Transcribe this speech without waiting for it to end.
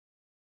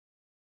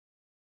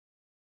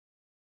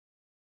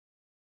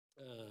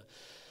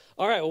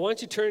All right, well, why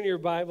don't you turn your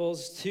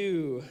Bibles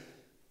to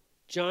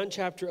John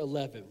chapter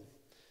 11.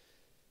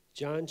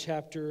 John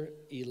chapter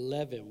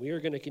 11. We are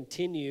going to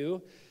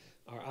continue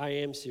our I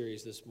Am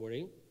series this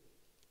morning.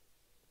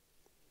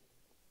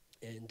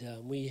 And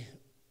we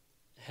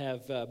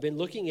have been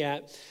looking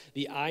at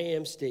the I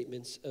Am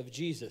statements of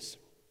Jesus.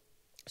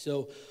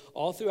 So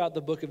all throughout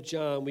the book of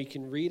John, we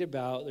can read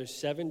about, there's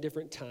 7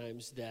 different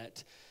times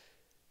that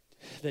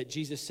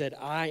Jesus said,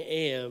 I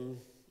am,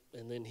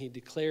 and then he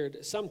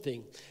declared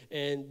something.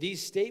 And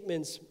these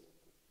statements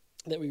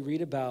that we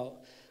read about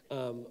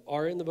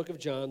are in the book of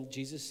John.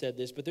 Jesus said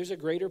this, but there's a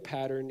greater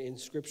pattern in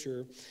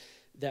Scripture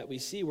that we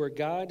see where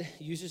God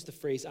uses the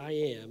phrase I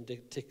am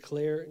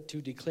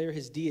to declare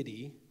his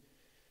deity,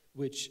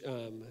 which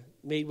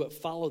made what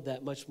followed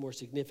that much more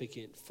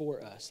significant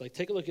for us. Like,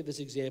 take a look at this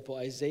example,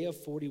 Isaiah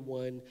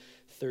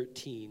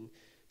 41:13.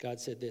 God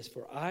said this,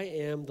 for I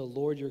am the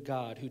Lord your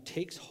God who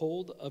takes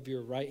hold of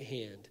your right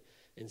hand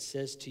and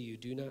says to you,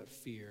 do not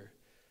fear,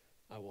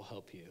 I will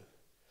help you.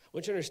 I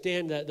want you to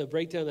understand that the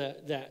breakdown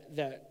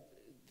that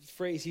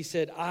phrase, he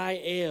said, I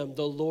am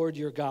the Lord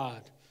your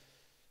God.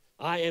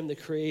 I am the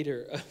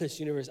creator of this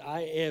universe.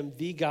 I am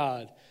the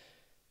God.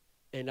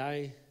 And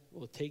I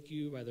will take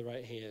you by the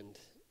right hand,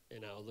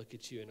 and I'll look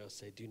at you and I'll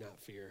say, do not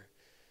fear,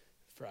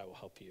 for I will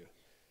help you.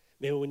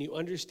 Man, when you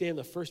understand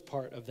the first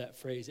part of that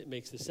phrase, it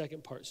makes the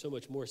second part so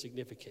much more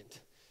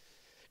significant.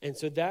 And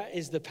so that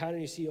is the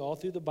pattern you see all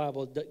through the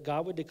Bible, that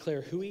God would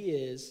declare who he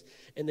is,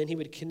 and then he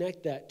would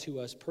connect that to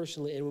us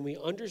personally. And when we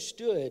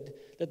understood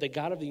that the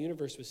God of the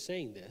universe was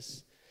saying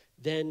this,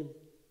 then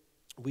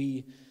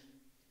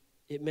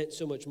it meant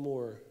so much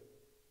more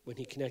when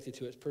he connected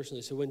to us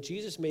personally. So when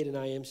Jesus made an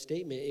I am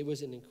statement, it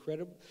was an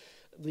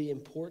incredibly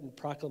important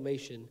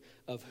proclamation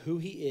of who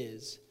he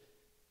is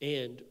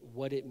and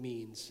what it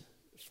means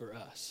for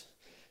us.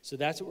 So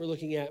that's what we're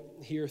looking at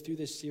here through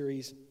this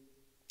series.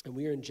 And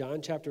we are in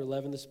John chapter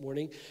 11 this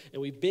morning, and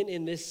we've been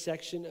in this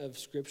section of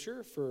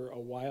Scripture for a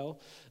while,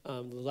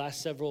 the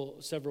last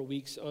several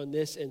weeks on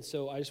this, and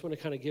so I just want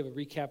to kind of give a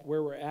recap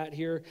where we're at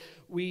here.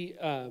 We,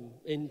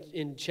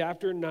 in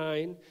chapter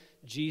 9,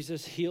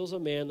 Jesus heals a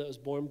man that was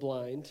born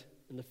blind,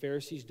 and the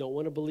Pharisees don't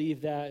want to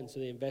believe that, and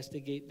so they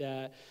investigate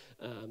that.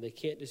 They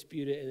can't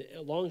dispute it.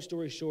 And long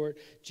story short,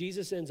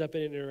 Jesus ends up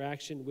in an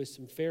interaction with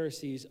some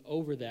Pharisees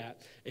over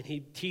that, and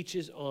he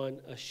teaches on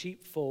a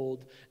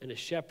sheepfold and a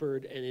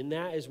shepherd, and in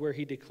that is where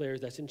he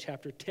declares, that's in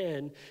chapter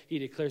 10, he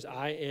declares,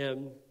 I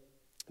am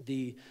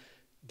the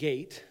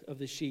gate of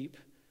the sheep,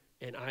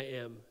 and I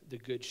am the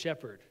good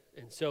shepherd.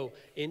 And so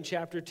in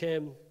chapter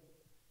 10,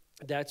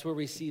 that's where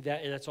we see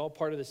that, and that's all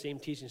part of the same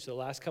teaching. So the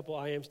last couple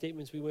I am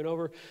statements we went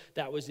over,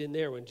 that was in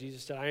there when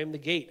Jesus said, I am the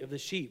gate of the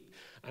sheep.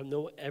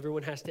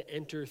 Everyone has to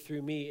enter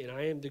through me, and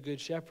I am the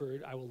good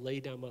shepherd. I will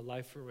lay down my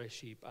life for my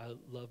sheep. I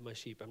love my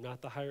sheep. I'm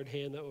not the hired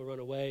hand that will run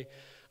away.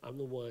 I'm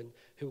the one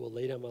who will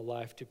lay down my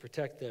life to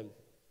protect them.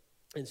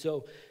 And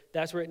so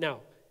that's where now,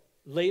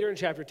 later in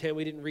chapter 10,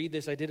 we didn't read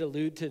this. I did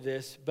allude to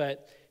this,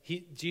 but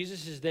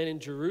Jesus is then in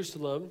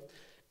Jerusalem,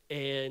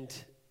 and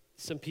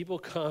some people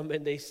come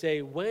and they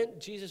say, when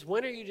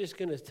are you just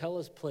going to tell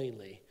us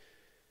plainly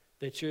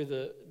that you're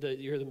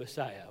the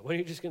Messiah? When are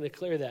you just going to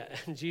declare that?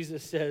 And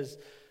Jesus says,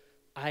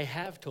 I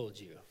have told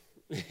you.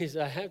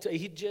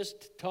 He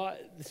just taught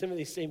some of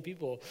these same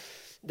people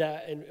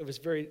that, and it was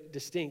very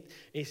distinct. And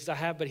he says, I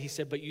have, but he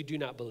said, but you do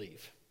not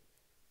believe.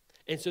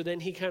 And so then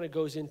he kind of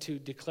goes into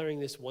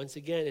declaring this once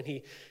again,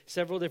 and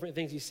several different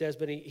things he says,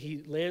 but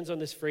he lands on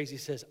this phrase. He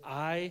says,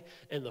 I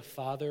and the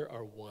Father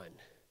are one.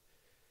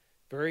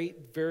 Very,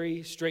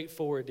 very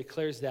straightforward,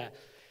 declares that.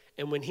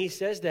 And when he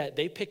says that,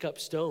 they pick up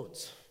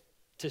stones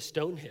to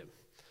stone him.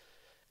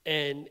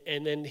 And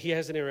then he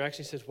has an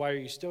interaction. He says, why are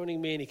you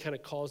stoning me? And he kind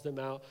of calls them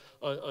out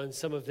on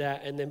some of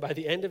that. And then by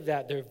the end of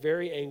that, they're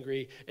very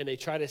angry, and they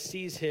try to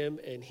seize him,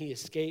 and he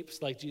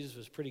escapes like Jesus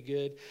was pretty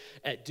good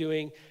at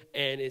doing.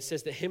 And it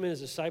says that him and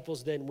his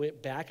disciples then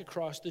went back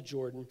across the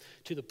Jordan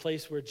to the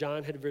place where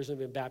John had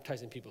originally been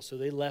baptizing people. So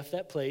they left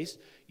that place.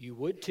 You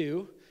would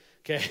too.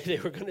 Okay, they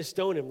were going to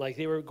stone him, like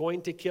they were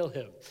going to kill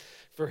him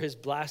for his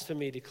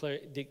blasphemy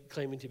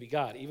claiming to be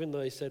God, even though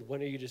they said,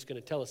 when are you just going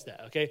to tell us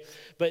that, okay?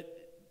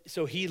 But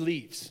so he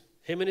leaves.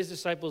 Him and his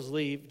disciples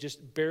leave,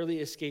 just barely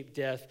escape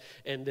death,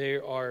 and they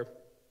are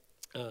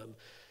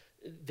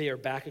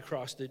back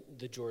across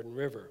the Jordan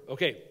River.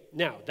 Okay,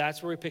 now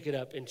that's where we pick it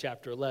up in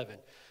chapter 11.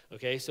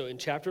 Okay, so in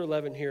chapter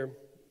 11 here,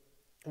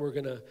 we're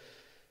going to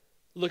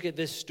look at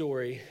this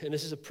story, and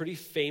this is a pretty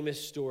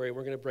famous story.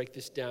 We're going to break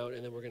this down,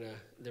 and then we're going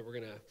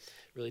to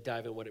really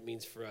dive in what it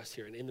means for us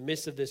here. And in the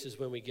midst of this is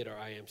when we get our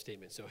I am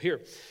statement. So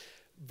here,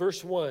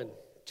 verse 1,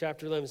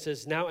 chapter 11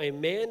 says, now a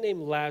man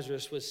named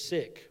Lazarus was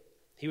sick.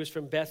 He was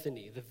from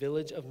Bethany, the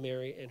village of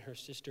Mary and her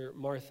sister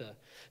Martha.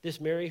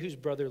 This Mary, whose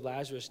brother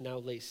Lazarus now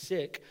lay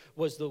sick,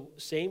 was the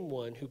same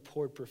one who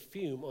poured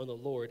perfume on the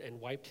Lord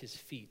and wiped his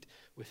feet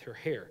with her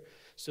hair.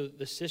 So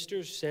the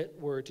sisters sent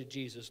word to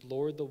Jesus,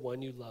 Lord, the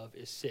one you love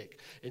is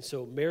sick. And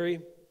so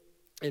Mary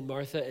and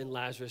Martha and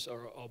Lazarus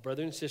are all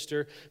brother and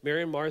sister.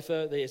 Mary and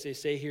Martha, as they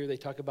say here, they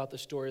talk about the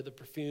story of the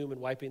perfume and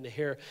wiping the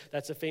hair.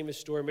 That's a famous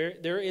story.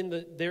 They're in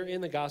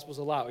the Gospels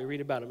a lot. We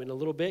read about them. In a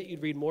little bit,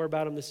 you'd read more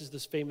about them. This is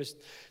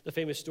the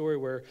famous story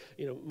where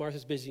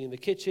Martha's busy in the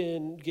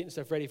kitchen getting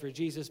stuff ready for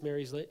Jesus.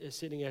 Mary's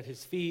sitting at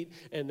his feet,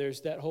 and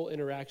there's that whole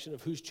interaction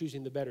of who's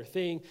choosing the better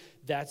thing.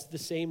 That's the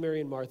same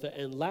Mary and Martha.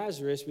 And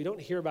Lazarus, we don't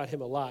hear about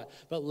him a lot,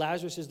 but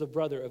Lazarus is the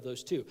brother of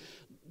those two.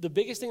 The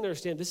biggest thing to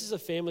understand, this is a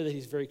family that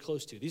he's very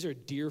close to. These are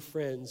dear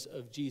friends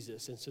of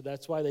Jesus. And so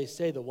that's why they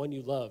say the one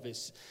you love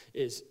is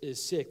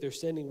sick. They're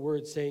sending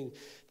word saying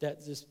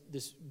that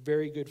this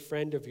very good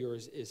friend of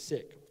yours is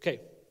sick.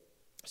 Okay,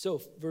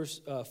 so verse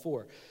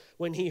 4.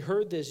 When he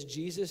heard this,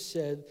 Jesus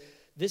said,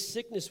 "This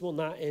sickness will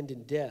not end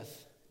in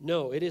death.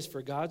 No, it is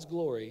for God's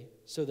glory,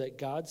 so that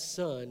God's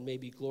Son may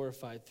be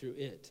glorified through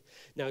it."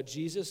 Now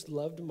Jesus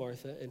loved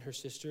Martha and her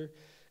sister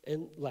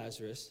and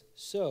Lazarus.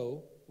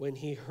 So when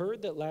he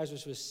heard that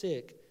Lazarus was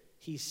sick,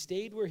 he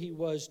stayed where he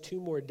was 2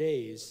 more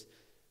days,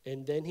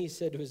 and then he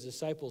said to his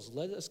disciples,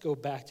 "Let us go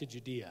back to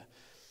Judea."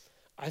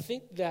 I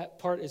think that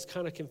part is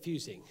kind of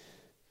confusing,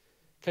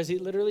 because he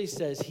literally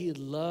says he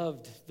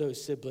loved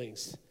those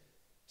siblings,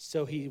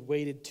 so he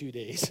waited 2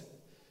 days.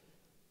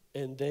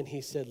 And then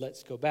he said,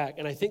 "Let's go back."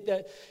 And I think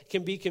that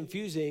can be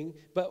confusing,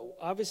 but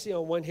obviously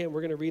on one hand,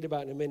 we're going to read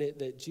about in a minute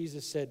that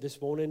Jesus said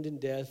this won't end in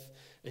death,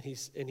 and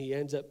he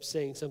ends up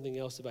saying something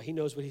else about he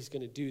knows what he's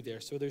going to do there.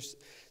 So there's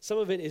some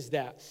of it is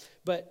that.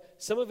 But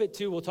some of it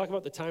too, we'll talk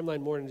about the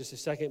timeline more in just a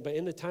second, but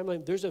in the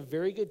timeline, there's a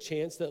very good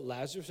chance that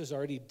Lazarus is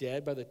already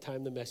dead by the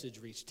time the message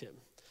reached him.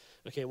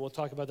 Okay, and we'll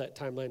talk about that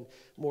timeline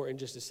more in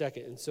just a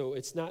second. And so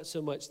it's not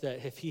so much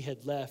that if he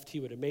had left, he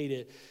would have made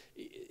it.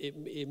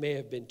 It may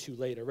have been too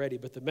late already,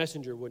 but the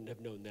messenger wouldn't have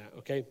known that,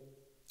 okay?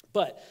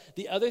 But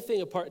the other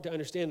thing apart to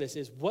understand this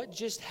is what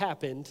just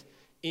happened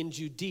in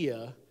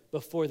Judea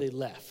before they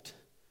left.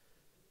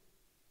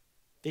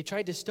 They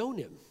tried to stone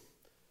him.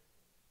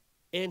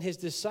 And his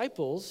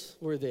disciples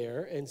were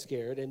there and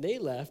scared, and they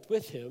left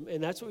with him.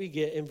 And that's what we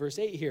get in verse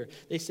 8 here.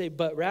 They say,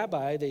 "But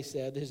Rabbi," they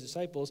said, his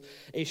disciples,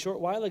 "a short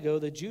while ago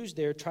the Jews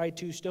there tried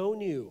to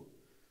stone you."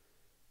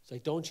 It's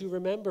like, don't you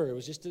remember? It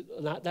was just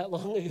not that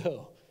long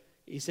ago.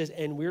 He says,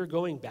 "And we're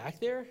going back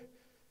there?"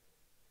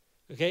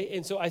 Okay,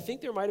 and so I think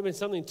there might have been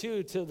something,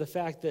 too, to the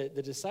fact that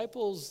the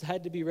disciples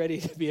had to be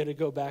ready to be able to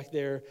go back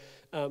there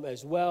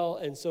as well.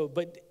 And so,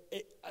 but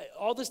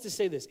all this to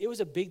say this, it was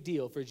a big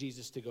deal for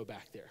Jesus to go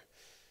back there.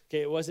 Okay,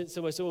 it wasn't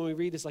so much, so when we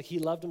read this, like he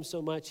loved them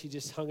so much, he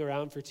just hung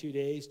around for 2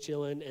 days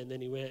chilling, and then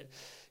he went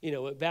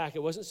back.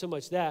 It wasn't so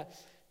much that.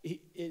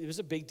 It was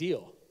a big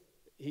deal.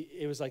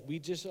 It was like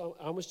we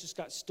almost just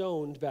got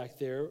stoned back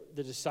there.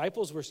 The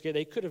disciples were scared.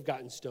 They could have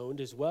gotten stoned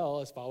as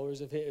well as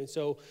followers of him. And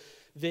so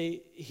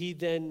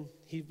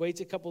he waits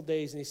a couple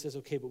days and he says,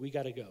 "Okay, but we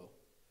got to go."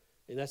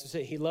 And that's what I'm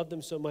saying. He loved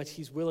them so much,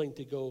 he's willing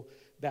to go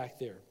back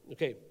there.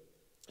 Okay,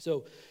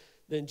 so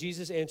then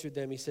Jesus answered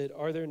them. He said,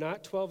 "Are there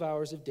not 12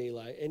 hours of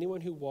daylight? Anyone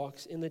who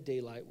walks in the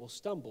daylight will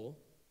stumble,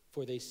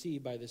 for they see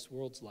by this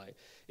world's light.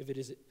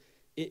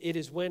 It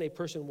is when a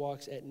person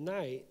walks at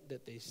night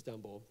that they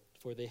stumble,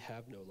 for they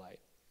have no light."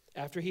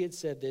 After he had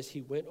said this,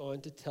 he went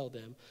on to tell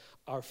them,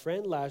 "Our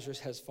friend Lazarus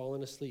has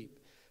fallen asleep,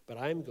 but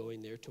I am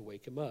going there to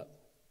wake him up."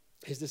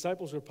 His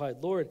disciples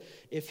replied, "Lord,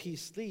 if he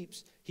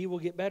sleeps, he will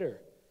get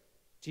better."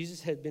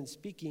 Jesus had been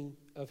speaking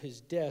of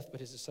his death, but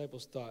his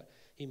disciples thought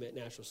he meant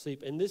natural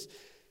sleep. And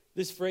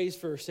this phrase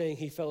for saying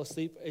he fell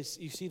asleep,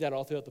 you see that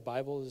all throughout the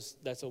Bible.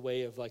 That's a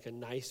way of like a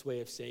nice way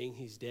of saying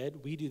he's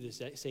dead. We do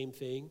the same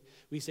thing.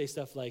 We say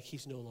stuff like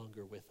he's no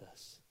longer with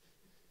us.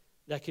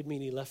 That could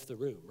mean he left the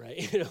room,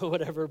 right?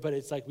 Whatever, but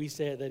it's like we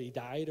say that he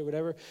died or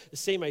whatever. The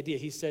same idea.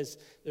 He says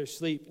there's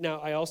sleep. Now,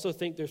 I also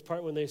think there's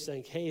part when they're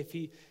saying,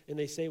 "Hey, and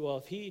they say, well,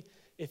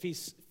 if he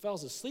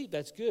falls asleep,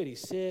 that's good.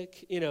 He's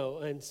sick,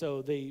 and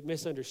so they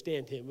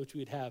misunderstand him, which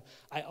we'd have.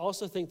 I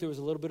also think there was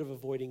a little bit of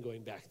avoiding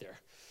going back there.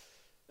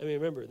 I mean,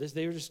 remember,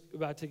 they were just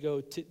about to go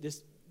to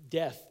this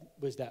death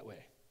was that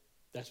way.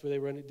 That's where they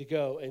wanted to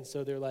go. And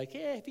so they're like,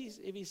 "Yeah, if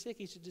he's sick,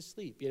 he should just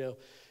sleep,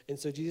 And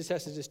so Jesus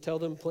has to just tell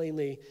them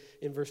plainly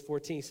in verse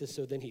 14, he says,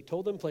 "So then he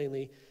told them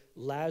plainly,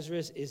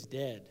 Lazarus is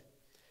dead."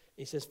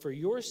 He says, "For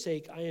your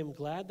sake, I am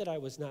glad that I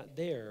was not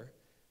there,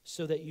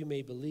 so that you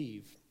may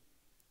believe.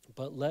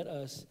 But let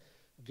us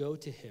go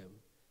to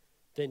him."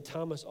 Then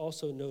Thomas,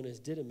 also known as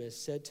Didymus,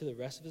 said to the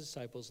rest of his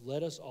disciples,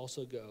 "Let us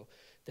also go,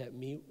 that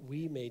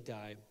we may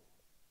die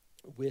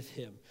with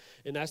him."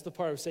 And that's the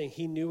part of saying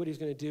he knew what he was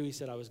going to do. He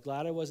said, "I was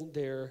glad I wasn't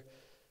there.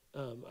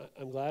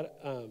 I'm glad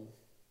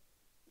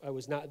I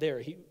was not there."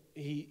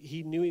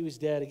 He knew he was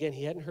dead. Again,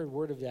 he hadn't heard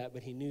word of that,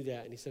 but he knew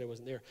that, and he said I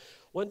wasn't there.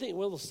 One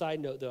little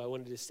side note, though, I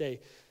wanted to say,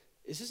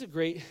 this is a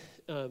great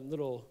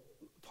little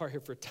part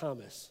here for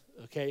Thomas,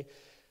 okay?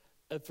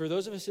 For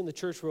those of us in the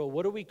church world,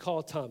 what do we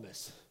call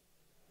Thomas?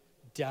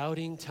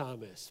 Doubting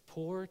Thomas.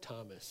 Poor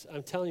Thomas.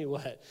 I'm telling you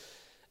what.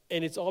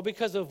 And it's all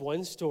because of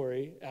one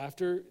story.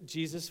 After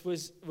Jesus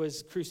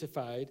was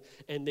crucified,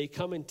 and they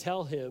come and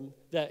tell him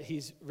that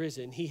he's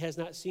risen. He has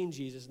not seen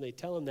Jesus, and they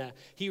tell him that.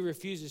 He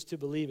refuses to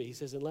believe it. He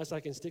says, unless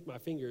I can stick my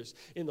fingers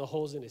in the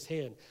holes in his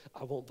hand,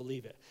 I won't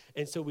believe it.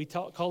 And so we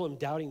call him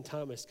Doubting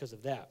Thomas because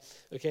of that.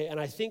 Okay, and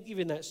I think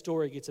even that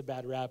story gets a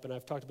bad rap, and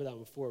I've talked about that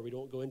before. We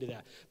don't go into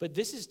that. But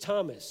this is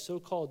Thomas,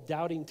 so-called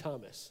Doubting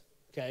Thomas.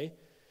 Okay,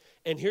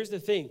 and here's the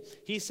thing.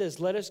 He says,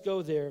 let us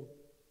go there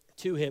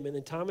to him. And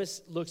then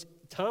Thomas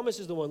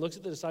is the one, looks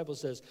at the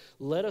disciples, says,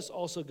 let us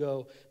also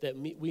go that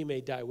we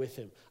may die with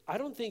him. I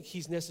don't think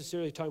he's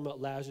necessarily talking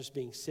about Lazarus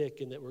being sick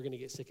and that we're going to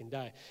get sick and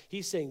die.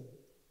 He's saying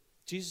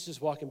Jesus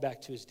is walking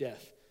back to his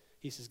death.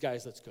 He says,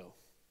 guys, let's go.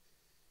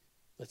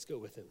 Let's go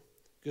with him.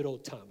 Good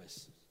old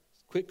Thomas.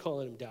 Quit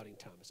calling him Doubting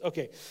Thomas.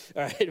 Okay,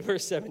 all right,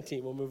 verse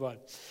 17, we'll move on.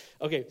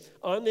 Okay,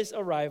 on his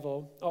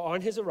arrival,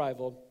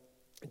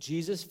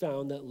 Jesus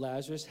found that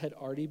Lazarus had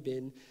already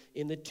been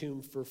in the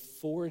tomb for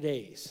 4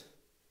 days.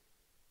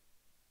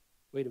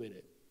 Wait a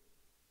minute.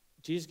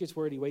 Jesus gets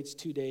word, he waits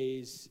 2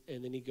 days,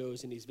 and then he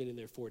goes and he's been in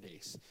there 4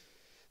 days.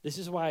 This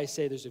is why I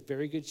say there's a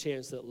very good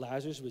chance that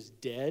Lazarus was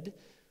dead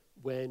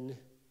when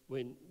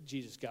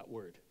Jesus got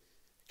word.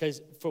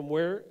 Because from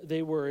where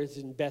they were, it's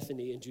in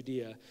Bethany in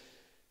Judea,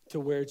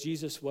 to where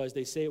Jesus was,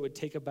 they say it would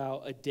take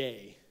about a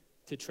day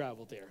to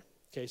travel there.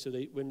 Okay, so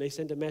when they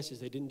sent a message,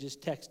 they didn't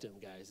just text him,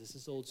 guys. This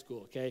is old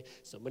school, okay?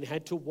 Somebody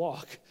had to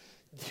walk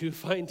to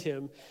find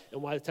him,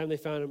 and by the time they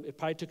found him, it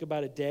probably took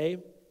about a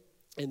day.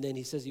 And then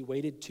he says he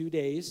waited 2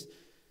 days,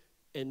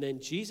 and then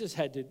Jesus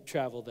had to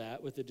travel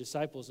that with the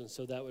disciples, and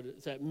so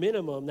that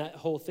minimum, that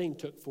whole thing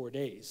took 4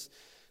 days.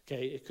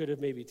 Okay, it could have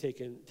maybe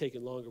taken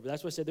longer, but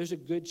that's why I said there's a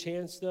good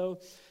chance though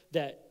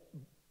that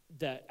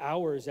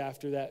hours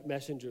after that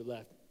messenger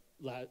left,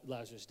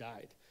 Lazarus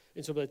died,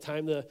 and so by the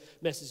time the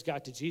message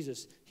got to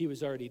Jesus, he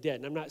was already dead.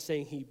 And I'm not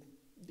saying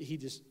he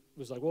just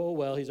was like,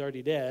 well, he's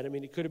already dead. I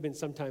mean, it could have been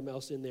sometime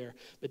else in there,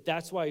 but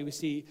that's why we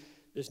see.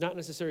 There's not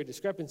necessarily a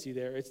discrepancy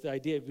there. It's the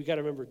idea, we got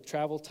to remember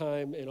travel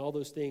time and all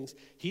those things.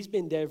 He's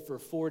been dead for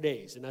 4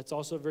 days, and that's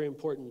also very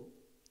important,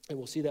 and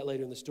we'll see that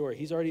later in the story.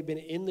 He's already been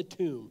in the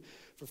tomb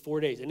for 4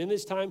 days. And in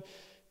this time,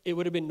 it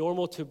would have been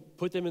normal to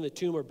put them in the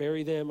tomb or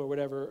bury them or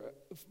whatever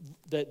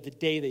the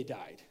day they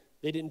died.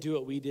 They didn't do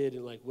what we did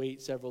and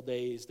wait several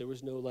days. There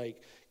was no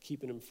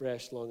keeping him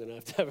fresh long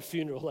enough to have a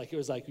funeral. It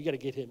was we got to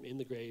get him in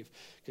the grave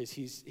because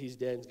he's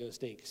dead and it's going to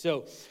stink.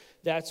 So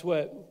that's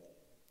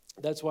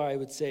why I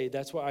would say,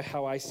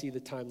 how I see the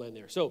timeline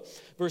there. So,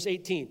 verse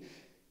 18.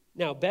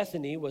 Now,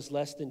 Bethany was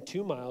less than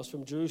 2 miles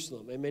from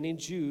Jerusalem, and many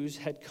Jews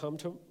had come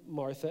to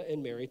Martha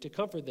and Mary to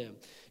comfort them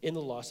in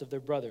the loss of their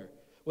brother.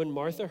 When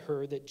Martha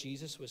heard that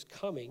Jesus was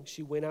coming,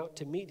 she went out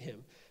to meet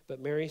him, but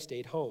Mary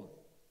stayed home.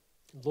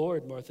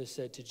 Lord, Martha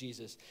said to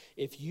Jesus,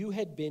 if you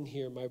had been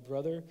here, my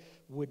brother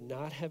would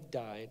not have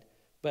died.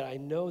 But I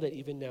know that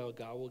even now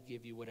God will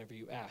give you whatever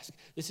you ask.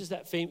 This is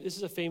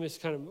a famous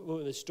kind of moment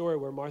in the story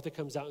where Martha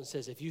comes out and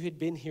says, if you had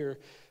been here,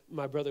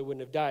 my brother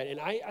wouldn't have died. And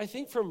I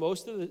think for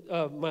most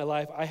of my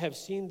life, I have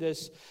seen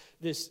this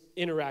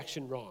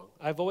interaction wrong.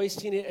 I've always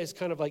seen it as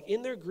kind of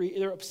in their grief,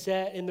 they're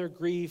upset in their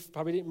grief,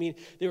 probably didn't mean,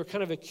 they were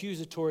kind of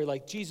accusatory,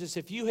 Jesus,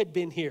 if you had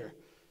been here,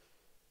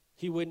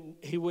 he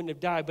wouldn't have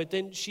died. But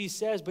then she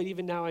says, but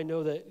even now I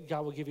know that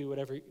God will give you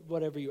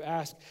whatever you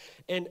ask.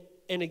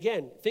 And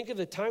again, think of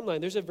the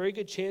timeline. There's a very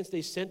good chance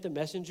they sent the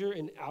messenger,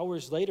 and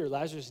hours later,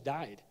 Lazarus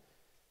died.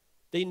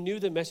 They knew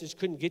the message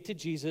couldn't get to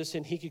Jesus,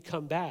 and he could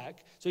come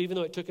back. So even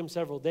though it took him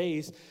several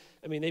days,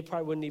 they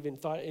probably wouldn't even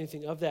thought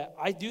anything of that.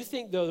 I do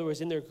think, though, there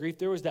was in their grief,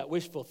 there was that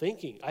wishful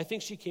thinking. I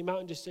think she came out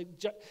and just said,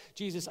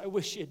 Jesus, I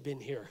wish you had been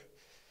here.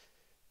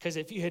 Because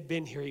if you had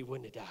been here, he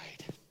wouldn't have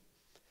died.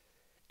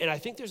 And I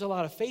think there's a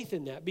lot of faith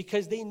in that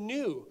because they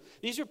knew.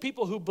 These are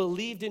people who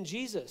believed in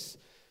Jesus.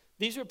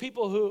 These are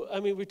people who,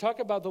 we talk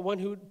about the one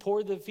who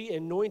poured the feet,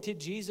 anointed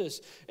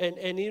Jesus, and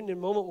even in a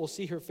moment we'll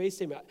see her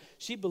face him.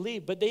 She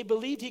believed, but they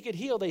believed he could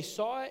heal. They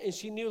saw it, and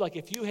she knew,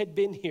 if you had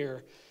been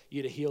here,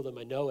 you'd have healed him.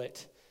 I know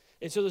it.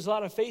 And so there's a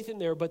lot of faith in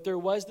there, but there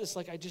was this,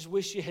 I just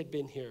wish you had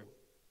been here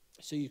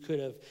so you could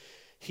have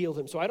healed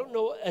him. So I don't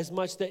know as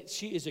much that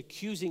she is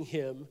accusing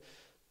him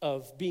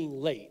of being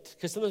late,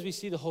 because sometimes we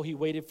see the whole he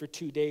waited for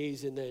 2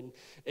 days and then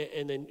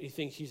you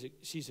think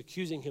she's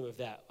accusing him of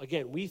that.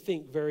 Again, we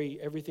think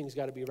everything's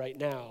got to be right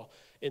now.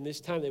 In this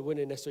time, they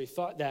wouldn't have necessarily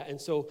thought that,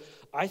 and so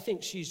I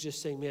think she's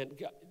just saying, "Man,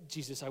 God,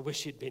 Jesus, I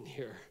wish you'd been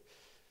here,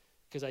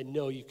 because I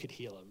know you could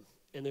heal him."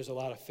 And there's a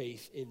lot of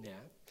faith in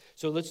that.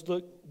 So let's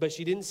look, but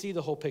she didn't see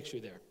the whole picture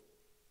there.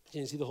 She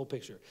didn't see the whole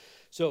picture.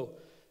 So,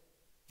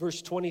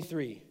 verse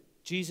 23,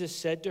 Jesus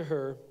said to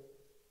her,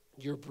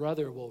 "Your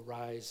brother will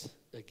rise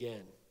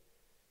again."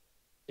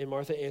 And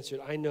Martha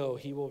answered, "I know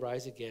he will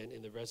rise again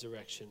in the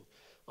resurrection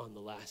on the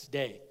last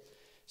day."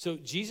 So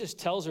Jesus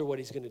tells her what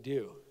he's going to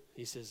do.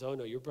 He says, "Oh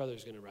no, your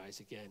brother's going to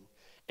rise again."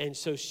 And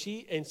so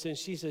she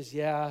says,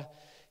 yeah,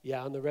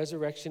 on the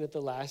resurrection at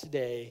the last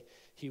day,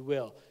 he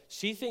will.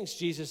 She thinks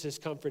Jesus is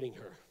comforting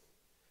her.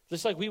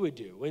 Just like we would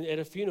do. When at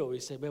a funeral, we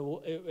say, man,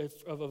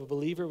 if of a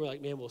believer, we're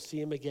like, man, we'll see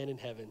him again in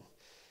heaven.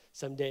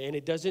 someday. And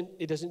it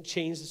doesn't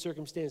change the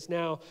circumstance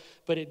now,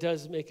 but it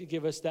does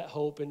give us that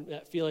hope and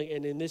that feeling.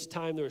 And in this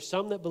time, there were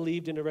some that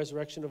believed in a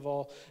resurrection of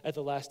all at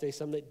the last day,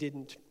 some that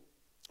didn't.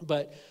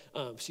 But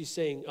she's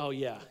saying, oh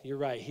yeah, you're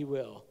right, he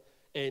will.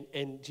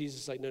 And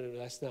Jesus is like, no,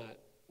 that's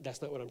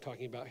not what I'm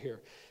talking about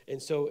here.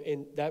 And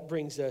that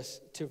brings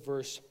us to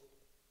verse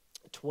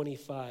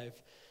 25,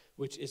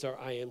 which is our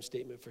I am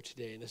statement for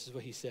today. And this is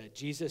what he said.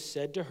 Jesus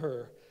said to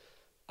her,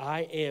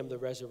 I am the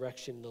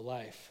resurrection and the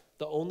life.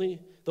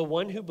 The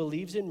one who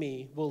believes in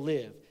me will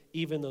live,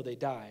 even though they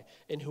die.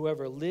 And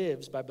whoever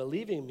lives by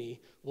believing me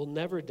will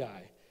never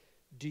die.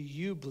 Do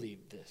you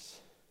believe this?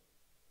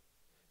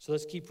 So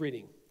let's keep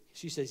reading.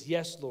 She says,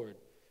 yes, Lord.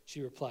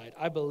 She replied,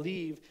 I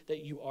believe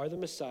that you are the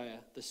Messiah,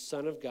 the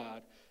Son of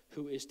God,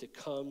 who is to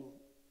come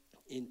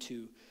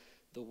into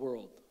the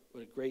world.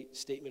 What a great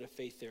statement of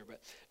faith there.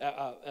 But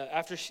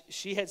after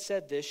she had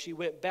said this, she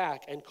went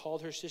back and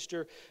called her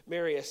sister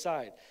Mary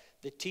aside.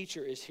 The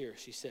teacher is here,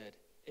 she said,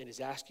 and is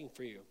asking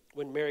for you.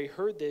 When Mary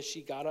heard this,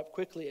 she got up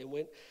quickly and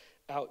went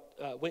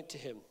to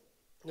him.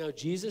 Now,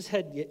 Jesus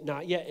had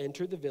not yet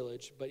entered the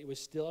village, but he was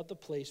still at the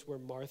place where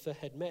Martha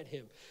had met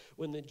him.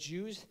 When the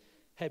Jews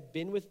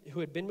who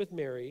had been with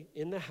Mary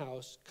in the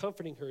house,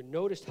 comforting her,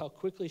 noticed how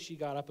quickly she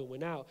got up and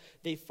went out,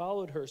 they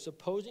followed her,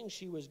 supposing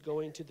she was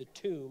going to the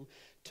tomb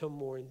to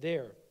mourn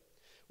there.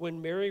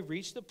 When Mary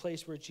reached the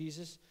place where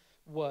Jesus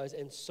was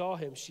and saw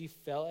him, she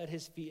fell at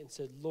his feet and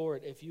said,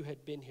 Lord, if you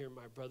had been here,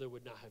 my brother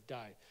would not have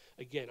died.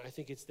 Again, I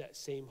think it's that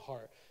same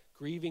heart,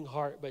 grieving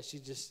heart, but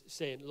she's just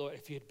saying, Lord,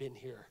 if you had been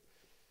here,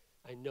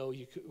 I know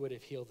you would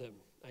have healed him.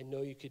 I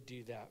know you could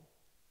do that,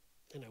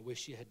 and I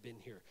wish you had been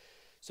here.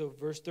 So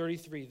verse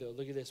 33, though,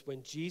 look at this.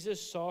 When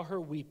Jesus saw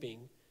her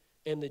weeping,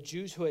 and the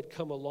Jews who had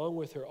come along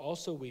with her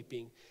also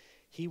weeping,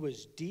 he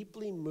was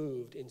deeply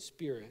moved in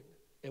spirit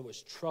and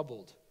was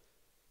troubled.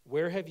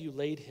 Where have you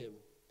laid him?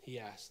 He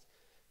asked.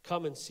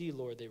 Come and see,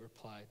 Lord, they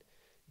replied.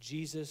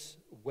 Jesus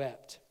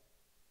wept.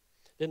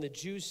 Then the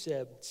Jews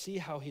said, see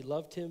how he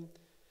loved him?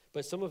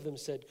 But some of them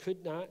said,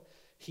 could not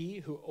he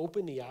who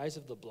opened the eyes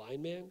of the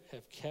blind man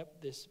have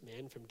kept this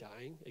man from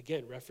dying?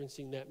 Again,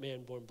 referencing that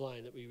man born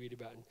blind that we read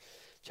about in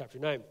chapter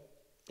 9.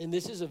 And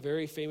this is a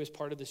very famous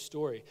part of the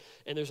story.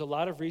 And there's a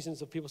lot of reasons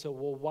that people say,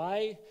 well,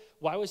 why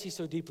was he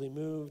so deeply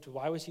moved?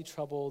 Why was he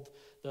troubled?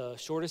 The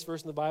shortest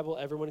verse in the Bible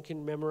everyone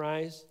can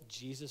memorize,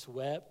 Jesus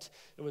wept.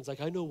 Everyone's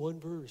like, I know one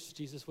verse,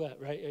 Jesus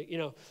wept, right?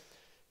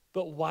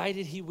 But why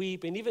did he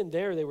weep? And even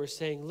there they were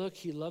saying, look,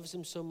 he loves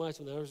him so much.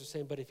 And others were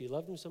saying, but if he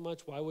loved him so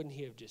much, why wouldn't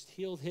he have just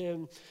healed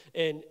him?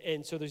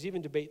 And so there's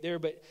even debate there.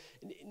 But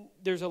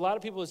there's a lot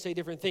of people that say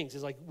different things.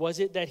 It's like, was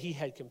it that he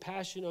had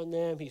compassion on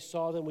them? He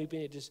saw them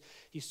weeping.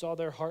 He saw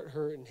their heart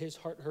hurt and his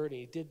heart hurt. And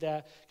he did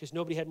that because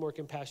nobody had more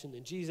compassion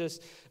than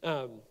Jesus.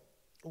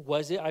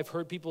 Was it? I've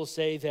heard people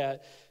say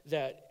that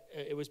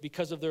it was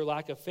because of their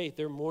lack of faith.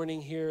 They're mourning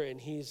here, and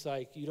he's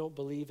like, you don't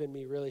believe in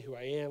me really who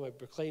I am. I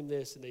proclaim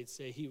this, and they'd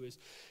say he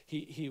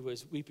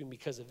was weeping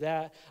because of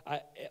that.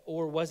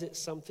 Or was it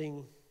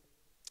something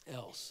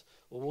else?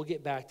 Well, we'll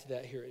get back to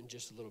that here in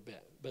just a little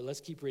bit. But let's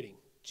keep reading.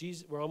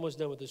 We're almost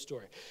done with this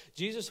story.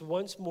 Jesus,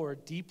 once more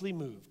deeply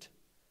moved,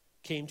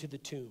 came to the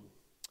tomb.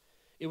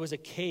 It was a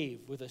cave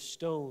with a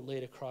stone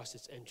laid across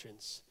its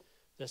entrance.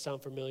 Does that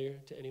sound familiar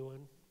to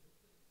anyone?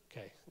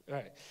 Okay, all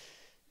right.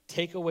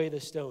 Take away the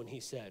stone, he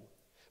said.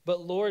 But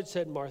Lord,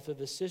 said Martha,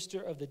 the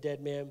sister of the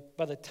dead man,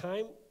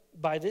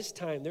 by this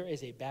time there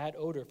is a bad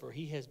odor, for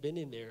he has been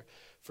in there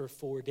for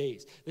 4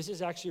 days. This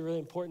is actually really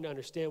important to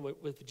understand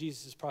with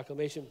Jesus'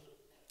 proclamation,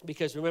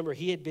 because remember,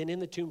 he had been in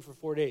the tomb for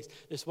 4 days.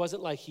 This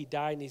wasn't like he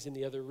died and he's in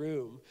the other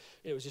room.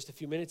 It was just a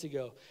few minutes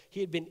ago.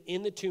 He had been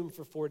in the tomb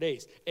for 4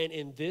 days. And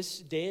in this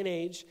day and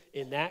age,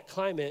 in that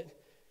climate,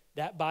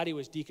 that body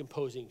was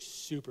decomposing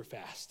super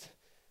fast.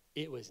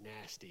 It was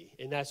nasty.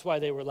 And that's why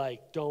they were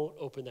like, don't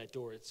open that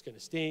door. It's going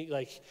to stink.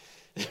 Like,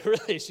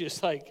 really, it's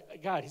just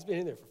like, God, he's been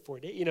in there for 4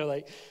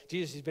 days.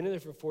 Jesus, he's been in there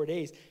for 4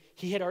 days.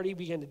 He had already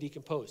begun to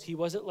decompose. He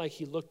wasn't like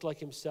he looked like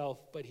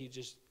himself, but he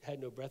just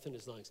had no breath in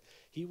his lungs.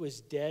 He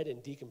was dead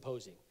and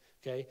decomposing,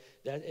 okay?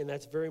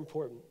 That's very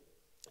important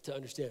to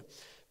understand.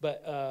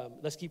 But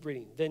let's keep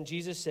reading. Then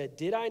Jesus said,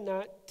 did I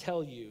not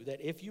tell you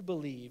that if you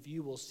believe,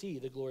 you will see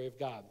the glory of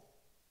God?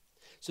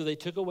 So they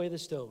took away the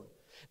stone.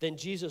 Then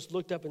Jesus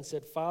looked up and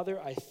said, Father,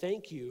 I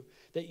thank you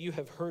that you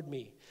have heard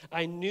me.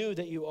 I knew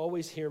that you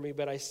always hear me,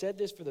 but I said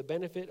this for the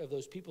benefit of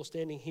those people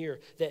standing here,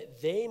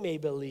 that they may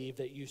believe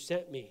that you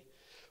sent me.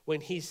 When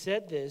he had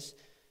said this,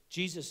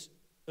 Jesus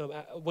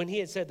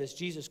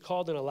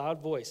called in a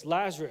loud voice,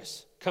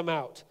 Lazarus, come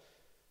out.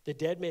 The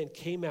dead man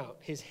came out,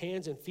 his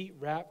hands and feet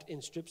wrapped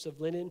in strips of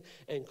linen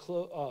and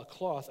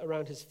cloth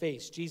around his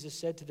face. Jesus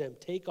said to them,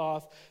 take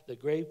off the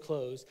grave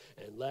clothes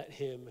and let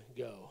him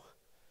go.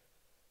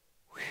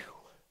 Whew.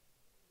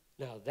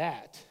 Now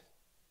that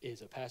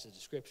is a passage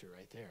of scripture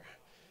right there.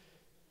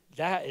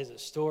 That is a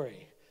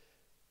story.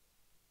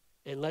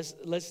 And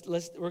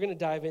we're going to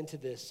dive into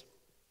this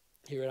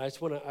here, and I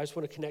just want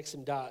to connect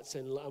some dots,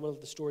 and I'm going to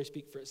let the story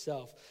speak for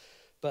itself.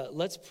 But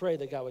let's pray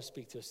that God would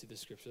speak to us through the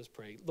scripture. Let's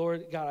pray.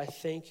 Lord God, I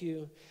thank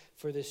you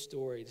for this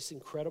story, this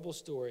incredible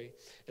story,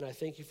 and I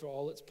thank you for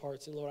all its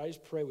parts. And Lord, I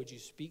just pray, would you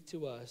speak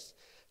to us,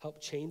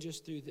 help change us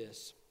through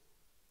this.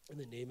 In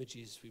the name of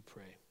Jesus, we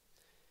pray.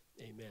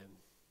 Amen.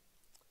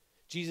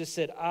 Jesus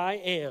said, I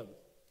am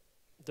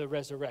the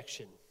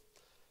resurrection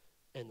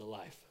and the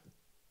life.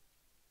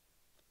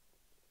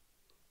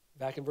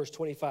 Back in verse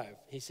 25,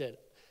 Jesus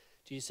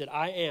said,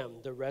 I am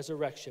the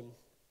resurrection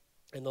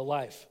and the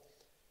life.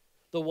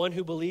 The one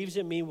who believes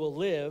in me will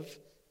live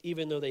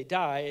even though they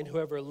die, and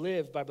whoever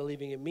lives by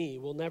believing in me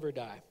will never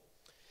die.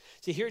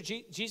 See, here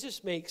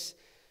Jesus makes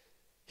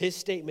his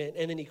statement,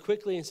 and then he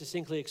quickly and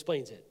succinctly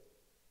explains it.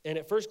 And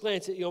at first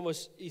glance,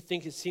 you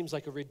think it seems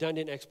like a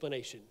redundant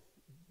explanation.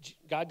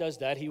 God does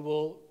that. He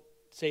will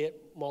say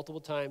it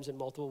multiple times in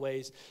multiple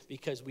ways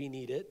because we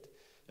need it,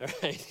 all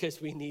right?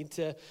 Because we need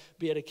to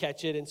be able to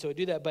catch it, and so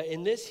do that. But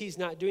in this, he's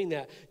not doing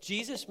that.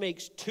 Jesus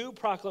makes two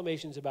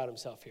proclamations about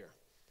himself here.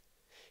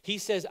 He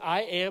says,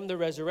 I am the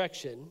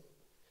resurrection,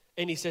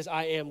 and he says,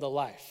 I am the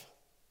life.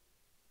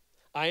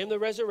 I am the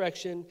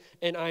resurrection,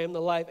 and I am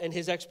the life. And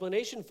his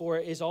explanation for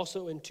it is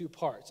also in two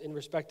parts, in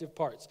respective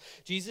parts.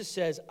 Jesus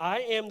says,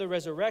 I am the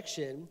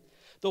resurrection.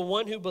 The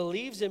one who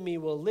believes in me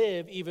will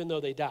live even though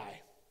they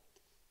die.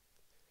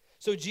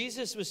 So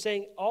Jesus was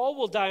saying all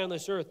will die on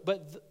this earth,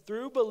 but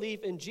through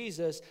belief in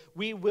Jesus,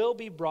 we will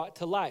be brought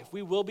to life.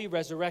 We will be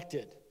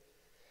resurrected.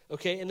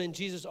 Okay, and then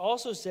Jesus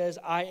also says,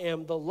 I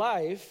am the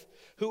life.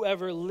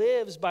 Whoever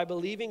lives by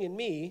believing in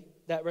me,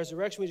 that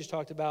resurrection we just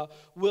talked about,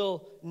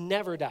 will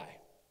never die.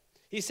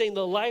 He's saying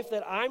the life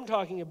that I'm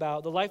talking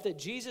about, the life that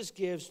Jesus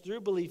gives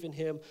through belief in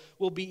him,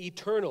 will be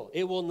eternal.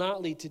 It will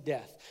not lead to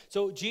death.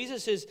 So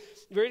Jesus is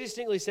very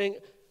distinctly saying,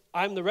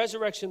 I'm the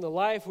resurrection, the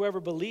life. Whoever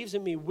believes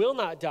in me will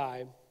not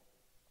die.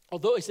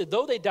 Although he said,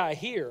 though they die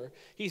here,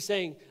 he's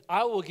saying,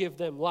 I will give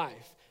them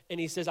life. And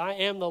he says, I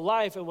am the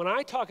life. And when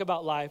I talk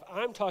about life,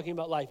 I'm talking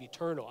about life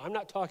eternal. I'm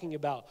not talking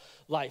about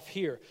life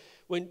here.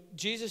 When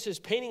Jesus is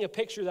painting a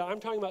picture that I'm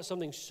talking about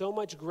something so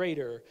much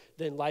greater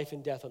than life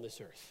and death on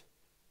this earth.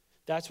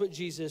 That's what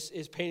Jesus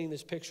is painting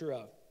this picture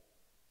of.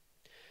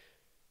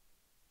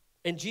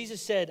 And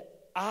Jesus said,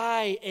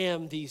 I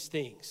am these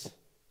things.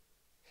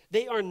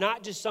 They are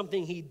not just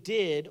something he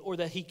did or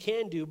that he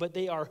can do, but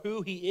they are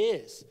who he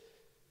is.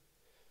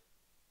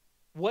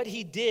 What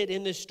he did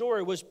in this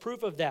story was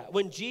proof of that.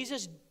 What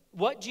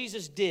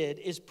Jesus did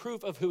is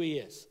proof of who he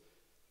is.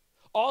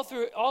 All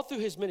through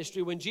his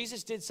ministry, when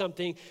Jesus did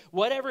something,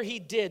 whatever he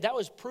did, that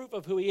was proof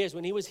of who he is.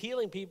 When he was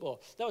healing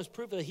people, that was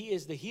proof that he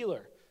is the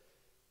healer.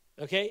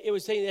 Okay? It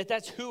was saying that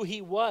that's who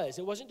he was.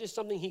 It wasn't just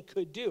something he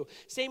could do.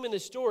 Same in the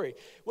story.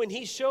 When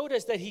he showed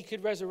us that he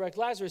could resurrect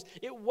Lazarus,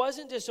 it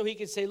wasn't just so he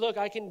could say, look,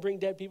 I can bring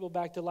dead people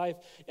back to life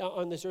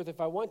on this earth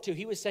if I want to.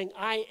 He was saying,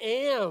 I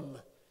am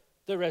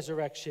the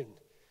resurrection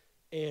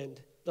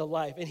and the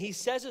life. And he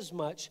says as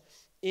much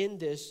in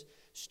this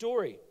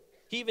story.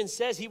 He even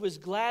says he was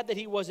glad that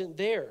he wasn't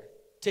there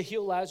to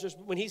heal Lazarus.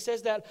 When he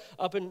says that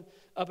up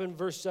in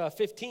verse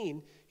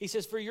 15, he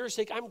says, for your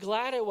sake, I'm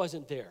glad I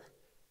wasn't there.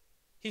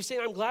 He's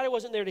saying, I'm glad I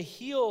wasn't there to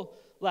heal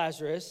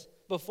Lazarus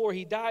before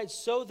he died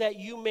so that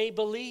you may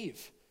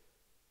believe.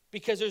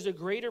 Because there's a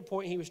greater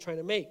point he was trying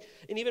to make.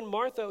 And even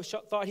Martha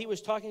thought he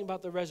was talking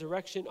about the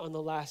resurrection on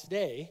the last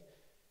day.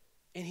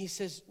 And he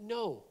says,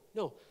 no,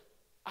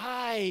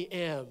 I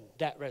am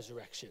that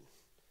resurrection.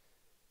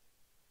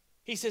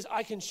 He says,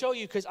 I can show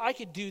you because I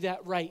could do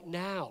that right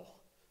now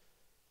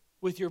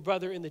with your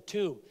brother in the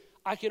tomb.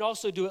 I can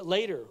also do it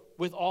later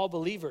with all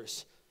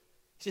believers.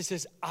 He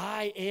says,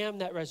 I am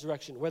that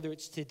resurrection. Whether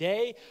it's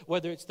today,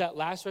 whether it's that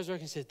last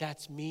resurrection, he says,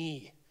 that's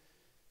me.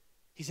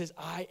 He says,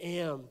 I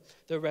am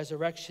the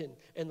resurrection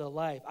and the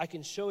life. I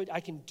can show it,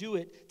 I can do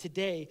it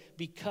today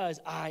because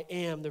I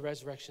am the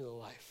resurrection and the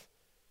life.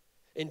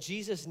 And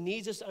Jesus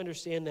needs us to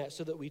understand that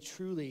so that we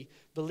truly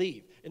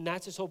believe. And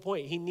that's his whole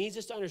point. He needs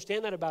us to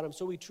understand that about him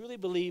so we truly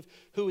believe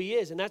who he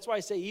is. And that's why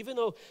I say, even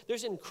though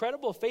there's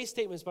incredible faith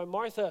statements by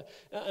Martha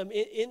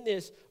in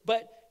this,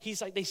 but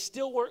he's like, they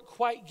still weren't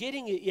quite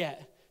getting it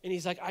yet. And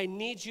he's like, I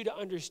need you to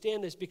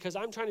understand this because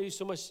I'm trying to do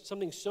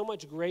something so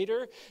much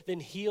greater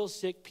than heal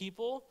sick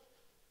people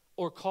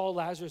or call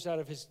Lazarus out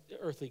of his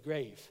earthly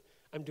grave.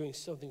 I'm doing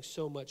something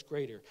so much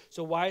greater.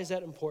 So why is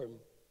that important?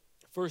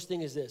 First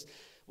thing is this.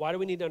 Why do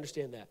we need to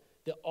understand that?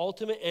 The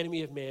ultimate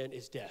enemy of man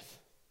is death.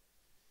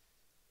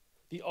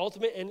 The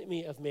ultimate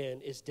enemy of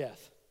man is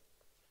death.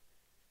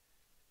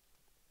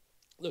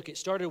 Look, it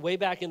started way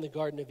back in the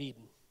Garden of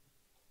Eden.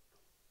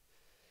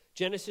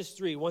 Genesis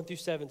 3,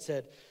 1-7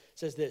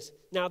 says this,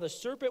 now the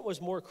serpent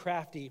was more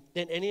crafty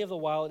than any of the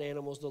wild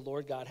animals the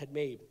Lord God had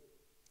made.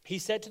 He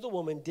said to the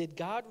woman, did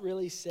God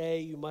really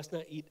say you must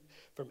not eat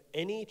from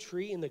any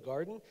tree in the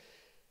garden?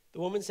 The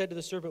woman said to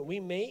the serpent, we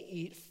may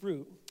eat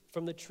fruit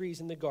from the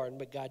trees in the garden,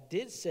 but God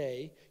did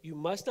say, you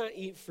must not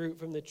eat fruit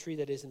from the tree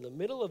that is in the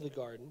middle of the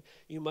garden.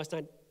 You must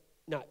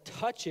not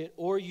touch it,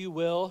 or you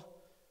will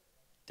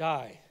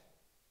die.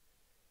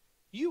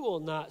 You will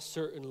not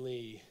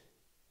certainly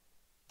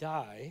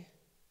die.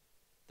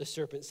 the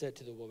serpent said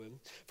to the woman.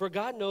 For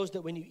God knows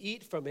that when you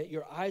eat from it,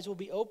 your eyes will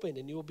be opened,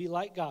 and you will be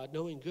like God,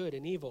 knowing good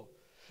and evil.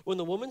 When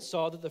the woman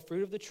saw that the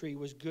fruit of the tree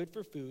was good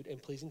for food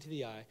and pleasing to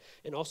the eye,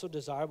 and also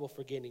desirable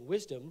for gaining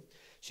wisdom,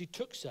 she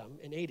took some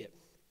and ate it.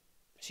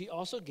 She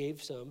also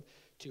gave some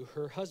to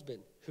her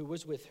husband, who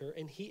was with her,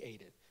 and he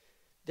ate it.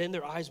 Then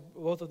their eyes,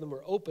 both of them,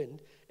 were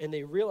opened, and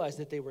they realized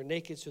that they were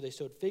naked, so they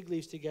sewed fig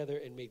leaves together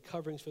and made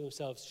coverings for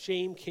themselves.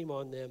 Shame came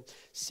on them.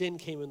 Sin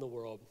came in the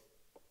world.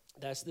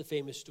 That's the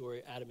famous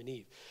story, Adam and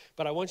Eve.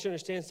 But I want you to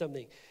understand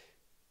something.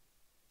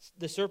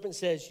 The serpent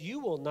says,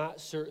 you will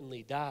not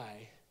certainly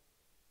die.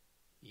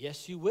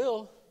 Yes, you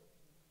will.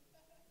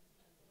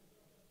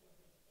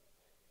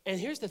 And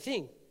here's the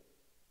thing.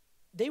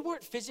 They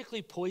weren't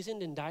physically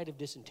poisoned and died of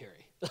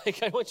dysentery.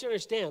 Like, I want you to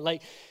understand.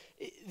 Like,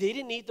 they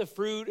didn't eat the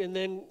fruit and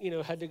then,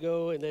 had to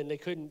go and then they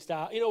couldn't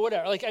stop.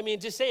 Whatever. Like, I mean,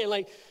 just saying,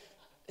 like,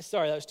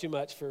 sorry, that was too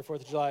much for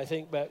 4th of July, I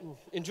think. But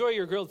enjoy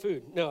your grilled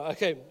food. No,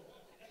 okay.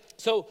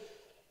 So,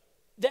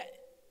 that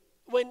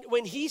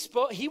when he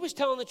spoke, he was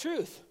telling the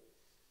truth.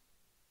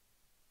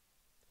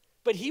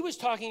 But he was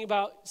talking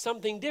about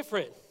something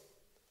different.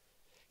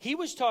 He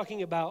was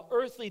talking about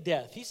earthly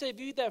death. He said, if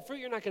you eat that fruit,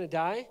 you're not going to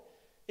die.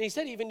 And he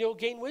said, even you'll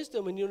gain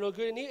wisdom and you'll know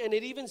good and evil. And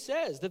it even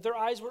says that their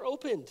eyes were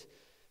opened.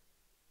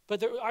 But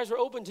their eyes were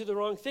open to the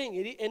wrong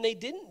thing. And they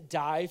didn't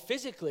die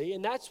physically.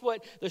 And that's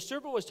what the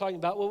serpent was talking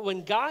about. Well,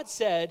 when God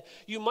said,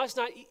 you must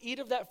not eat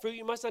of that fruit,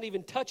 you must not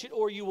even touch it,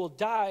 or you will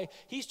die,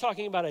 he's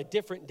talking about a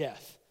different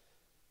death.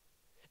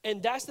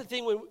 And that's the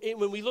thing,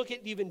 when we look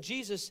at even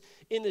Jesus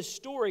in this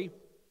story,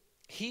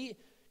 he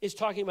is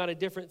talking about a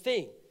different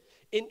thing.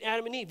 In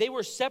Adam and Eve, they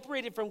were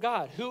separated from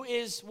God, who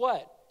is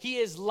what? He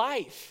is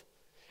life.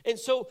 And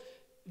so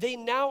they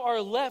now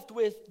are left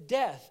with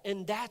death,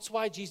 and that's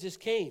why Jesus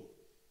came,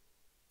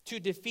 to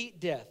defeat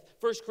death.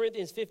 1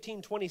 Corinthians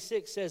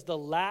 15:26 says the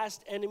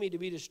last enemy to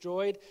be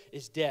destroyed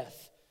is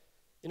death.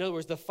 In other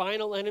words, the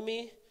final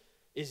enemy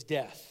is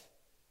death.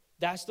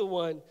 That's the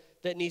one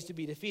that needs to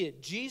be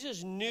defeated.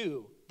 Jesus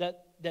knew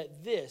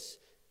that this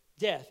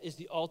death is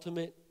the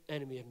ultimate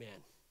enemy of man.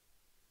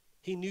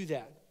 He knew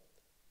that.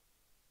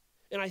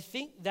 And I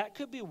think that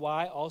could be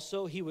why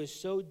also he was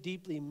so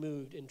deeply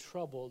moved and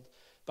troubled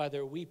by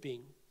their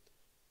weeping,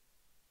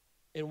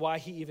 and why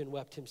he even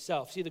wept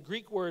himself. See, the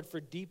Greek word for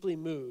deeply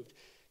moved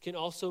can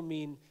also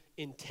mean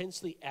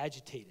intensely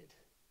agitated,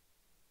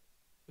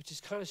 which is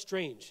kind of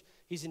strange.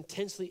 He's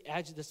intensely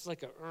agitated. This is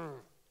like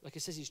like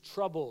it says he's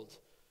troubled,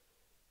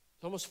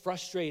 almost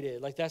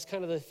frustrated. Like that's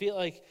kind of the feel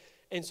like.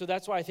 And so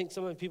that's why I think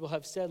some of the people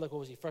have said, like, well,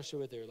 was he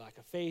frustrated with their lack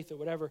of faith or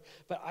whatever?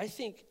 But I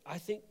think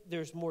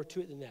there's more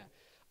to it than that.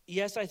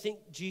 Yes, I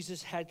think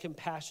Jesus had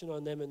compassion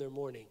on them in their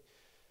mourning.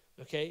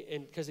 Okay,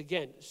 and because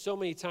again, so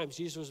many times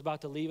Jesus was about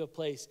to leave a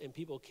place and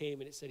people came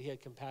and it said he had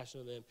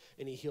compassion on them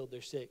and he healed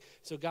their sick.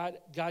 So God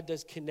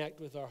does connect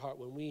with our heart.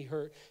 When we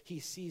hurt,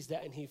 he sees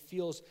that and he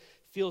feels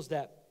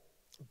that.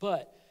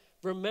 But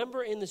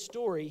remember in the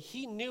story,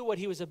 he knew what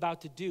he was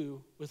about to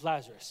do with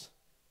Lazarus.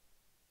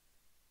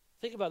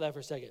 Think about that for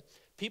a second.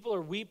 People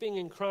are weeping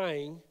and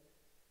crying,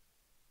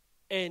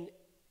 and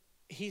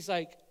he's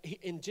like,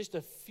 in just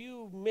a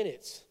few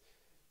minutes,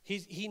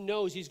 he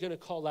knows he's going to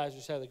call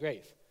Lazarus out of the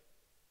grave.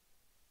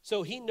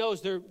 So he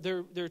knows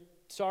their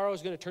sorrow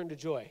is going to turn to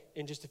joy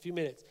in just a few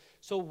minutes.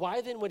 So why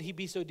then would he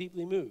be so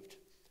deeply moved?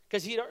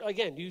 Because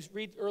again, you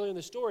read earlier in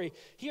the story,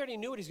 he already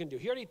knew what he's going to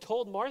do. He already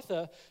told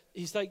Martha,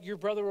 he's like, your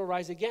brother will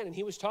rise again. And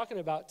he was talking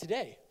about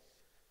today.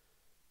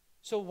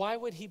 So why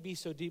would he be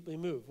so deeply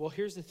moved? Well,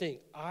 here's the thing.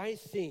 I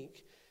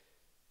think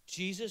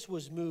Jesus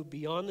was moved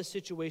beyond the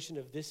situation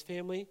of this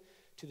family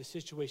to the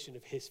situation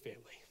of his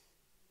family.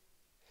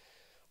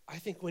 I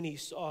think when he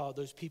saw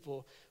those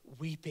people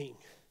weeping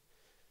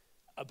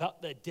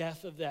about the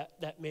death of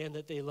that man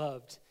that they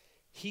loved,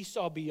 he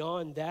saw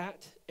beyond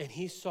that, and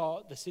he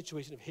saw the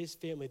situation of his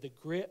family, the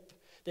grip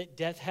that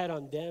death had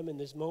on them in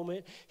this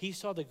moment. He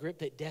saw the grip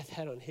that death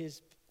had on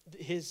his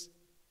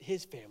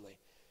family,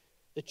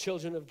 the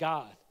children of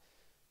God,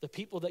 the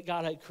people that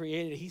God had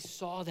created. He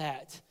saw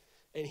that,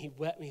 and he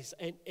wept.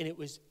 And it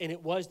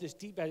was this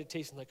deep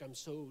agitation, like, I'm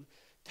so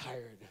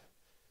tired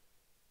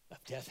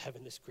of death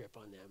having this grip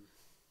on them.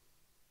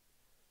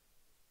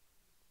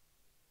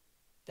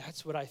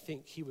 That's what I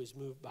think he was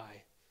moved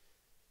by.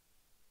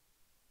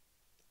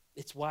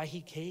 It's why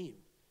he came.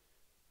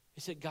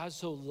 He said, God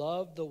so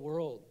loved the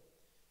world.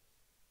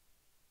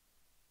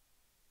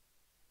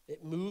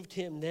 It moved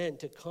him then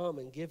to come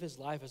and give his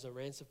life as a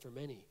ransom for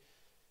many.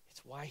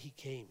 It's why he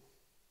came.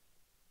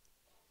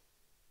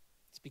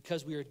 It's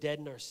because we are dead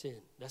in our sin.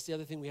 That's the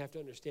other thing we have to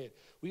understand.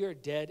 We are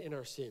dead in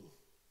our sin.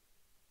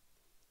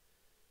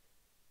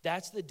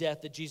 That's the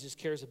death that Jesus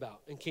cares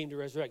about and came to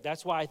resurrect.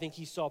 That's why I think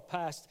he saw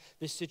past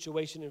this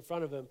situation in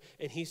front of him,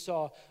 and he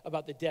saw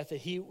about the death that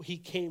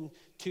he came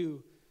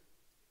to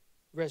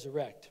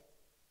resurrect.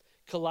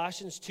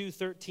 Colossians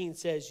 2:13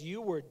 says,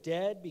 you were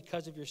dead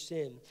because of your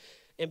sin,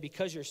 and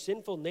because your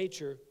sinful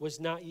nature was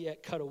not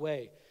yet cut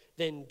away.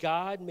 Then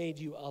God made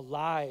you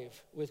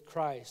alive with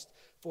Christ,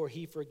 for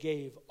he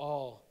forgave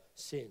all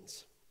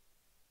sins.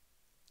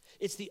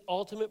 It's the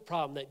ultimate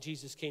problem that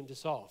Jesus came to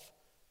solve,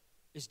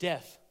 is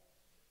death.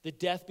 The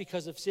death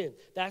because of sin.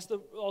 That's the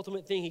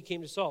ultimate thing he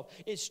came to solve.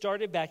 It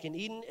started back in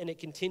Eden, and it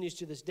continues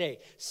to this day.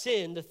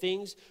 Sin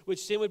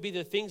would be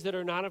the things that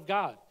are not of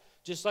God.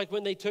 Just like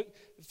when they took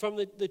from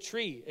the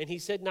tree, and he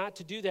said not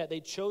to do that.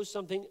 They chose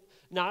something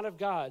not of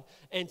God.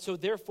 And so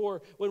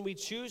therefore, when we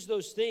choose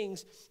those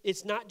things,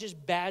 it's not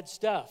just bad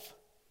stuff.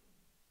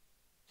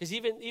 Because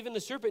even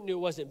the serpent knew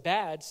it wasn't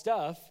bad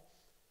stuff,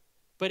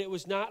 but it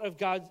was not of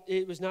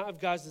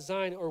God's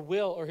design or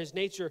will or his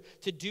nature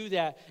to do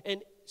that.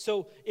 And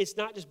so it's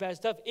not just bad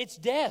stuff, it's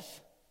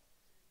death.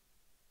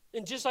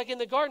 And just like in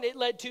the garden, it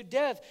led to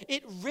death.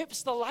 It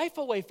rips the life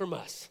away from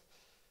us.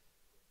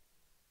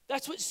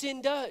 That's what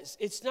sin does.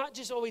 It's not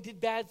just, we did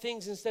bad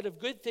things instead of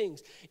good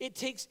things.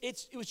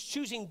 It was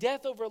choosing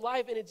death over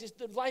life, and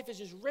the life is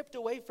just ripped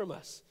away from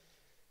us.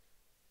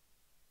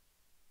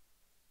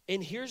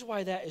 And here's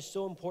why that is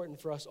so important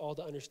for us all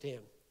to understand.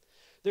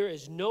 There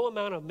is no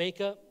amount of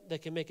makeup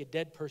that can make a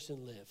dead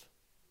person live.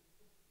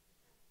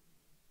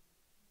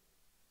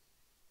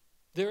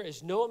 There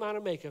is no amount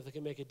of makeup that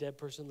can make a dead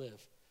person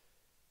live.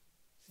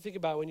 Think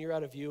about when you're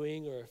at a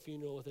viewing or a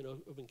funeral with an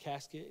open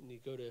casket, and you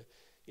go to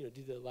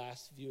do the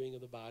last viewing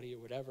of the body or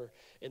whatever,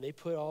 and they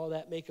put all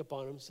that makeup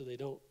on them so they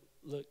don't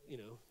look,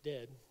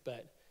 dead,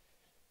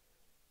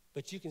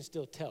 but you can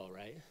still tell,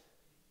 right?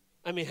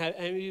 I mean, have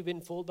you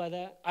been fooled by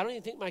that? I don't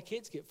even think my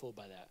kids get fooled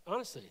by that,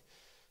 honestly.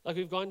 Like,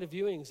 we've gone to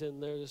viewings,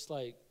 and they're just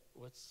like,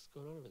 what's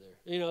going on over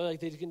there? Like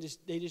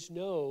they just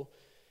know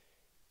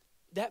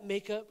that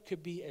makeup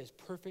could be as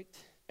perfect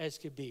as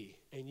could be,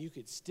 and you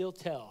could still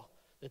tell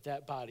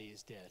that body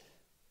is dead,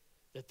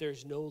 that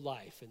there's no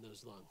life in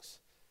those lungs.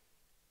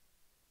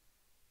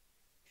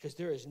 Because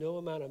there is no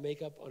amount of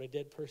makeup on a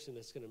dead person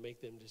that's going to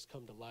make them just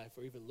come to life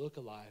or even look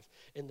alive.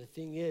 And the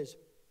thing is,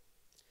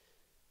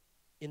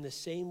 in the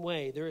same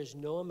way, there is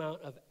no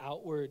amount of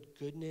outward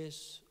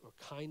goodness or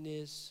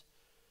kindness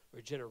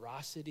or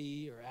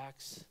generosity or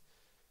acts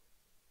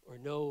or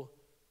no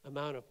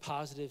amount of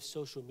positive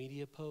social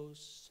media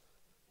posts,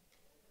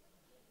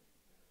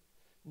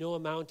 no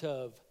amount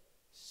of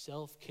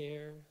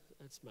self-care.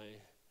 That's my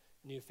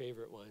new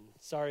favorite one.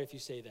 Sorry if you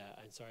say that.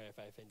 I'm sorry if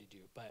I offended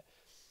you. But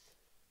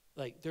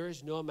there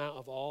is no amount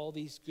of all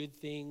these good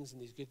things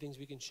and these good things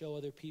we can show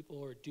other people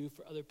or do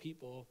for other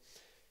people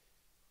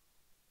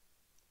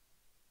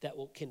that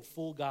can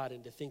fool God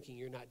into thinking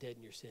you're not dead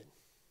in your sin.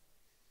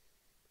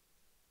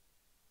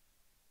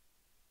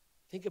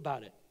 Think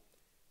about it.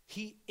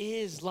 He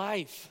is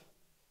life.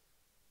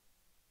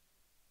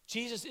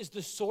 Jesus is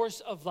the source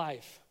of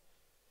life.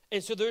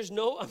 And so there's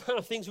no amount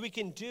of things we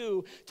can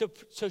do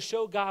to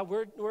show God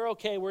we're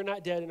okay, we're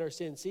not dead in our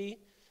sin. See?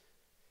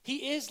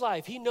 He is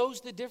life. He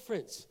knows the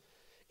difference.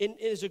 And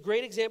there's a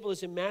great example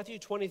is in Matthew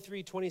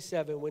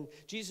 23:27, when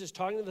Jesus is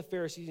talking to the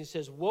Pharisees, he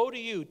says, "Woe to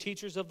you,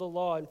 teachers of the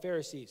law and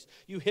Pharisees,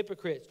 you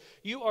hypocrites!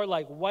 You are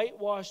like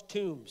whitewashed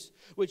tombs,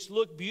 which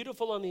look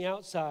beautiful on the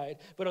outside,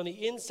 but on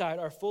the inside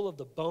are full of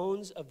the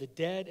bones of the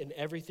dead and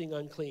everything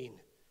unclean."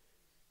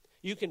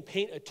 You can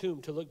paint a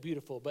tomb to look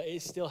beautiful, but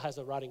it still has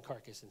a rotting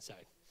carcass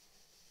inside.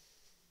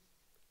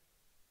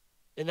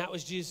 And that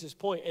was Jesus'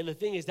 point. And the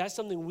thing is, that's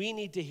something we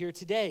need to hear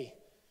today.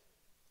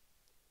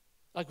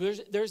 Like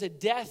there's a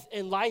death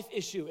and life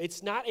issue.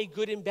 It's not a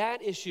good and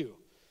bad issue.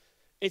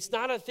 It's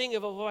not a thing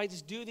of, I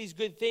just do these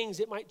good things.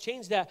 It might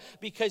change that,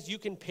 because you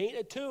can paint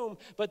a tomb,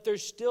 but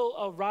there's still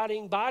a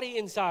rotting body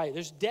inside.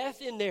 There's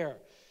death in there.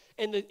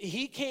 And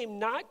he came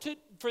not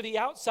for the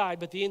outside,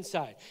 but the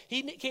inside.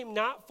 He came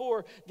not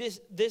for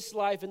this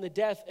life and the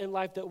death and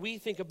life that we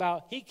think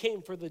about. He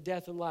came for the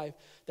death and life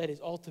that is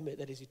ultimate,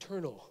 that is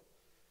eternal.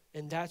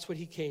 And that's what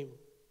he came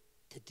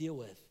to deal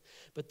with.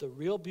 But the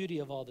real beauty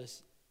of all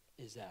this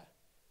is that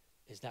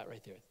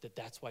right there,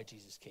 that's why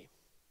Jesus came.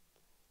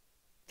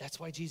 That's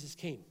why Jesus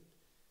came.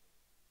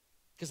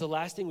 Because the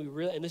last thing we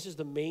really, and this is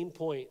the main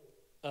point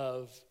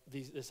of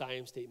this I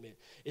am statement,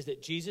 is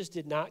that Jesus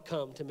did not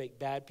come to make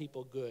bad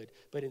people good,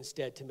 but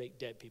instead to make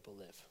dead people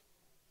live.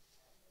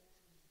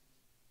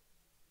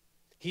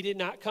 He did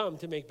not come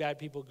to make bad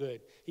people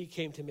good. He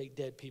came to make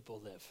dead people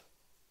live.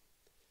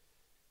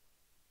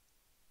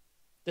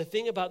 The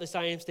thing about this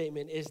I am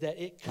statement is that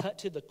it cut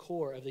to the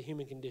core of the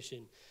human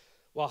condition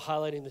while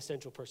highlighting the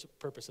central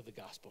purpose of the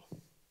gospel.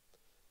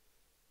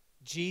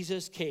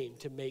 Jesus came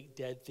to make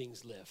dead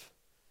things live.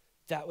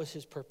 That was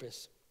his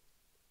purpose.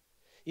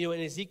 In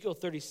Ezekiel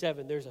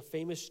 37, there's a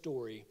famous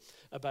story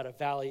about a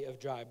valley of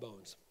dry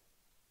bones.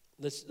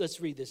 Let's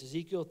read this.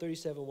 Ezekiel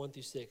 37,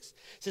 1-6.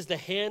 It says, "The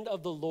hand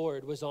of the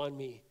Lord was on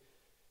me,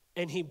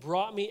 and he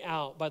brought me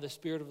out by the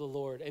Spirit of the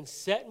Lord and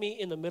set me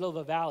in the middle of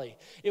a valley.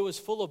 It was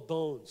full of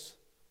bones.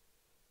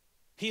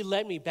 He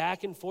led me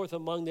back and forth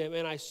among them,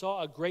 and I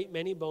saw a great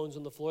many bones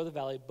on the floor of the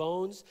valley,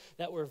 bones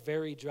that were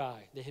very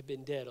dry. They had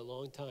been dead a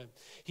long time.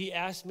 He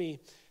asked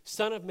me,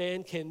 'Son of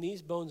man, can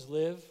these bones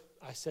live?'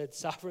 I said,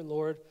 'Sovereign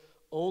Lord,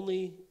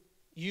 only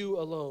you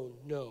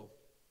alone know.'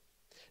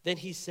 Then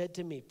he said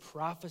to me,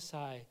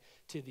 'Prophesy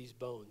to these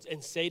bones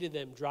and say to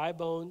them, dry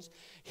bones,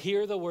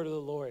 hear the word of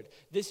the Lord.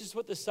 This is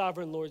what the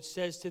sovereign Lord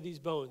says to these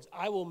bones.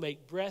 I will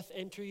make breath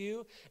enter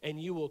you, and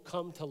you will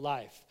come to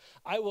life.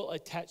 I will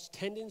attach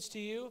tendons to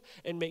you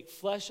and make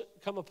flesh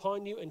come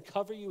upon you and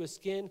cover you with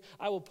skin.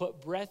 I will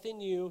put breath in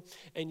you,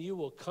 and you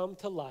will come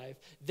to life.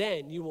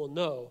 Then you will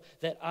know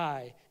that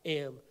I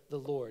am the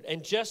Lord.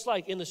 And just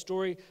like in the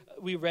story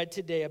we read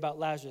today about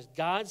Lazarus,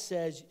 God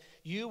says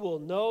you will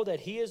know that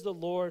he is the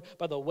Lord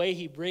by the way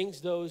he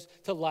brings those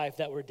to life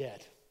that were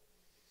dead.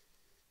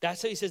 That's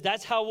how he says,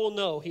 that's how we'll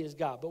know he is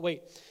God. But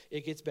wait,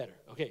 it gets better.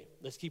 Okay,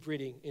 let's keep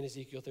reading in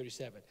Ezekiel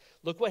 37.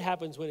 Look what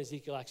happens when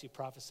Ezekiel actually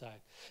prophesied.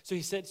 So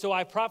he said, so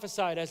I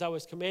prophesied as I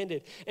was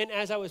commanded. And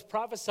as I was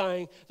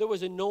prophesying, there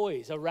was a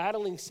noise, a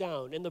rattling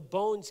sound, and the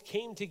bones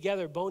came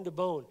together bone to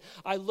bone.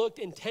 I looked,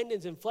 and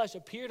tendons and flesh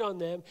appeared on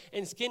them,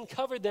 and skin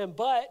covered them,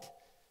 but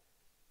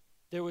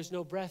there was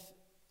no breath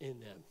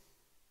in them.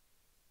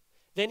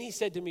 Then he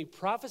said to me,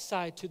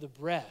 prophesy to the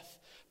breath.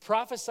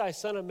 Prophesy,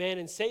 son of man,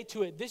 and say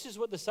to it, this is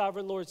what the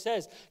sovereign Lord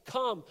says.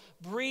 Come,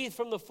 breathe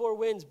from the four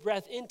winds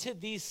breath into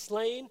these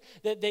slain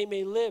that they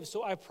may live.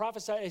 So I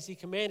prophesied as he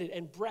commanded,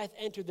 and breath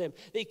entered them.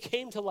 They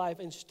came to life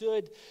and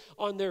stood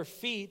on their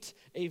feet,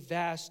 a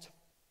vast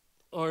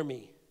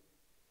army.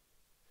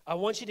 I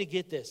want you to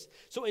get this.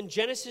 So in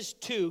Genesis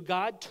 2,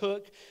 God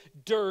took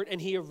dirt and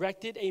he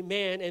erected a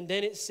man, and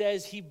then it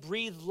says he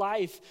breathed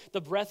life, the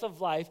breath of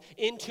life,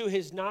 into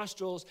his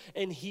nostrils,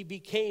 and he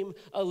became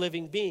a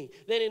living being.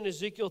 Then in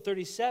Ezekiel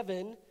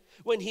 37,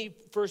 when he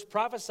first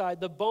prophesied,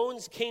 the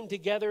bones came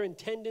together and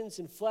tendons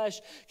and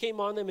flesh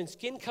came on them and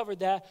skin covered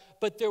that,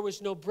 but there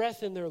was no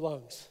breath in their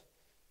lungs.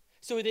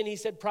 So then he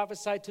said,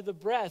 prophesy to the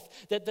breath,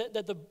 that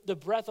the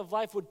breath of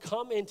life would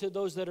come into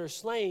those that are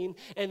slain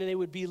and they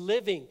would be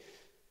living.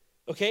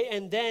 Okay,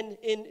 and then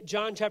in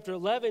John chapter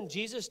 11,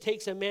 Jesus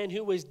takes a man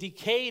who was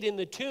decayed in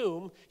the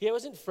tomb. He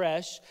wasn't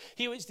fresh.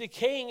 He was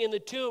decaying in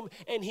the tomb,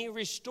 and he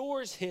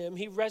restores him.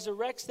 He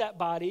resurrects that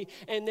body,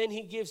 and then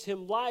he gives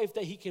him life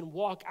that he can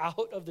walk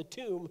out of the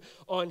tomb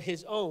on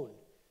his own.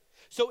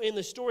 So in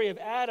the story of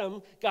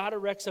Adam, God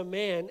erects a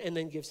man and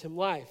then gives him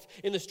life.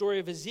 In the story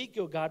of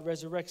Ezekiel, God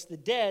resurrects the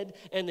dead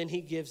and then he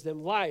gives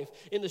them life.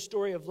 In the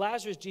story of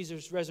Lazarus,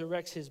 Jesus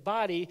resurrects his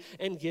body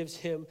and gives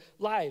him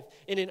life.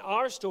 And in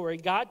our story,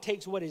 God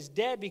takes what is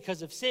dead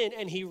because of sin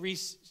and he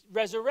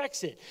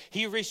resurrects it.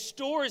 He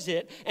restores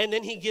it and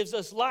then he gives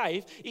us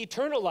life,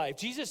 eternal life.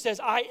 Jesus says,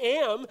 I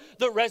am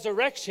the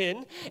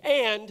resurrection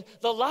and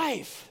the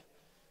life.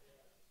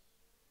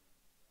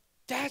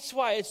 That's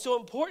why it's so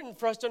important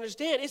for us to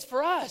understand. It's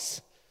for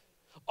us.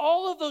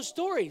 All of those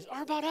stories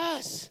are about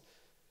us.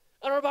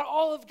 And are about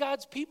all of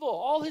God's people,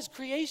 all his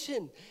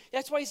creation.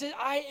 That's why he said,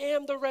 I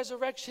am the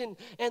resurrection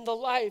and the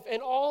life.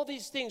 And all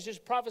these things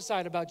just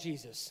prophesied about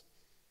Jesus.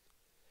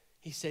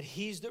 He said,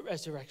 he's the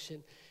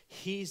resurrection.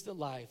 He's the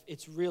life.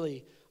 It's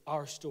really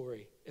our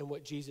story and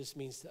what Jesus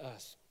means to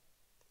us.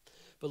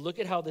 But look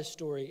at how this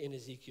story in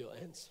Ezekiel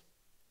ends.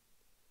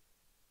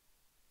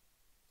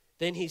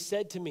 Then he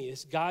said to me,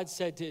 this God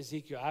said to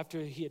Ezekiel after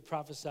he had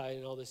prophesied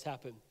and all this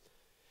happened,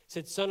 he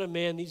said, son of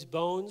man, these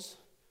bones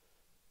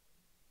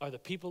are the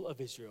people of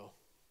Israel.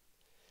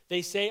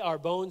 They say our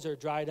bones are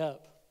dried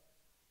up.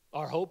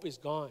 Our hope is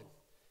gone.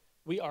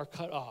 We are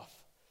cut off.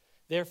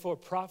 Therefore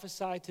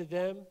prophesy to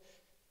them.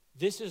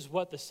 This is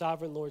what the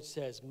sovereign Lord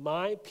says.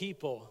 My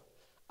people,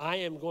 I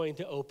am going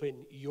to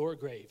open your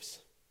graves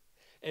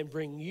and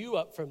bring you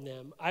up from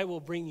them. I will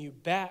bring you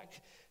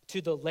back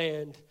to the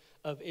land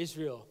of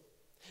Israel.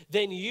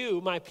 Then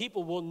you, my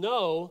people, will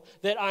know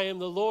that I am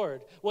the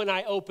Lord when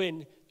I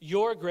open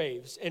your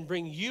graves and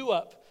bring you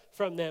up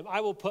from them. I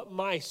will put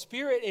my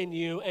spirit in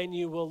you and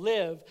you will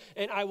live,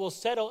 and I will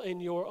settle in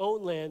your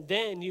own land.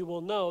 Then you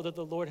will know that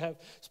the Lord have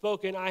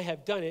spoken. I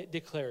have done it,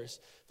 declares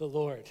the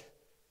Lord.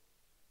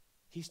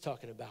 He's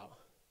talking about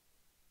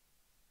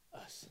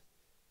us.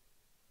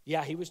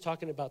 Yeah, he was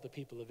talking about the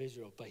people of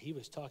Israel, but he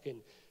was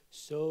talking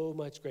so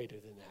much greater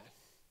than that.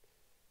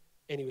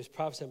 And he was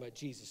prophesying about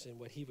Jesus and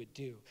what he would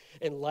do.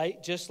 And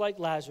just like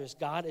Lazarus,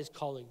 God is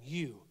calling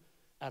you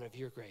out of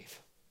your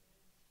grave.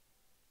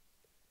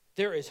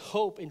 There is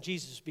hope in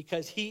Jesus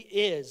because he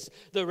is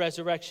the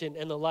resurrection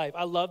and the life.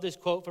 I love this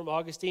quote from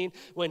Augustine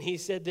when he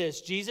said this: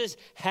 Jesus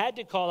had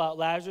to call out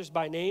Lazarus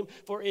by name,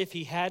 for if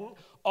he hadn't,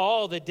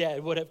 all the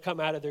dead would have come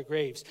out of their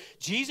graves.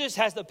 Jesus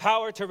has the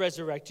power to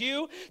resurrect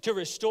you, to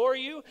restore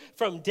you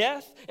from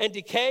death and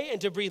decay,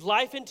 and to breathe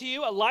life into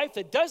you, a life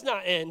that does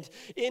not end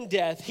in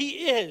death.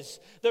 He is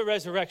the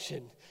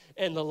resurrection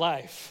and the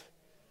life.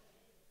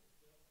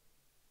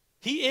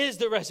 He is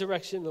the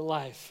resurrection and the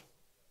life.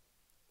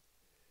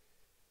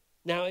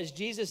 Now, as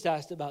Jesus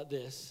asked about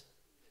this,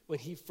 when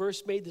he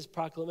first made this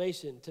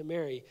proclamation to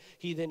Mary,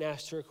 he then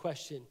asked her a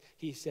question.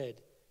 He said,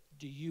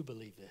 do you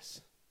believe this?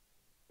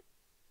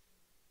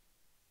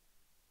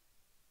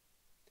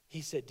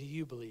 He said, do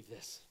you believe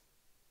this?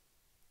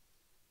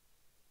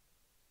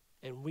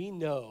 And we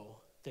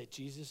know that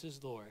Jesus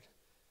is Lord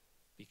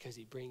because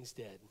he brings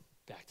dead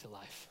back to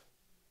life.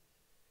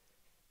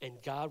 And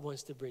God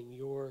wants to bring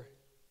your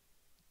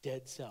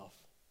dead self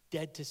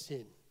dead to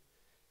sin,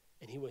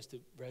 and he wants to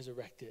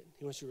resurrect it.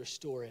 He wants to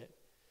restore it,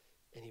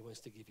 and he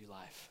wants to give you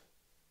life.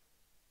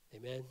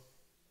 Amen?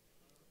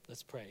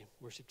 Let's pray.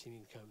 Worship team, you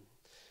can come.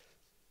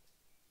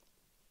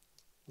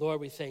 Lord,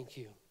 we thank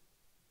you.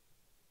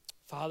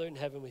 Father in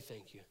heaven, we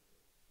thank you.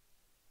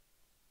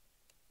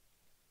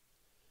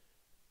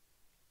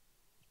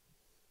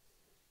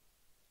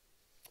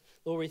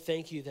 Lord, we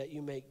thank you that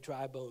you make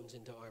dry bones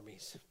into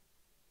armies.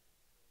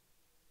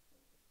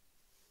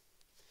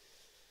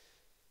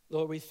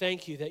 Lord, we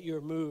thank you that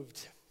you're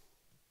moved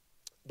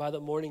by the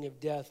mourning of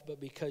death, but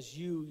because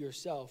you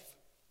yourself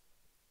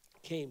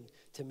came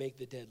to make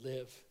the dead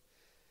live.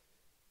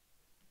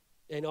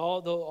 And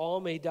although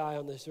all may die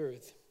on this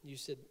earth, you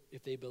said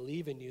if they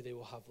believe in you, they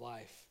will have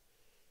life.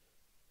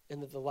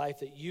 And that the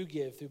life that you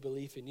give through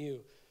belief in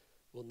you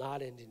will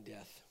not end in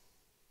death.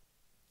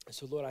 And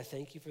so, Lord, I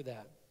thank you for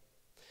that.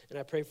 And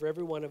I pray for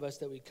every one of us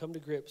that we come to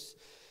grips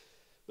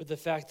with the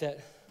fact that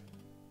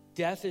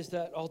death is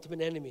that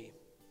ultimate enemy.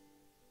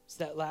 It's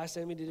that last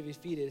enemy to be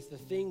defeated. It's the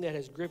thing that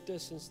has gripped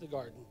us since the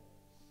garden.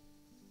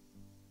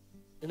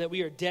 And that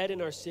we are dead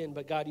in our sin,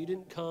 but God, you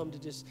didn't come to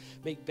just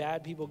make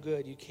bad people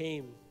good. You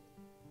came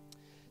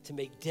to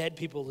make dead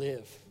people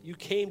live. You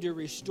came to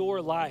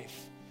restore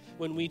life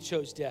when we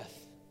chose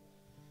death.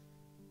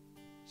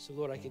 So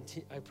Lord,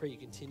 I pray you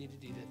continue to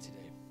do that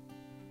today.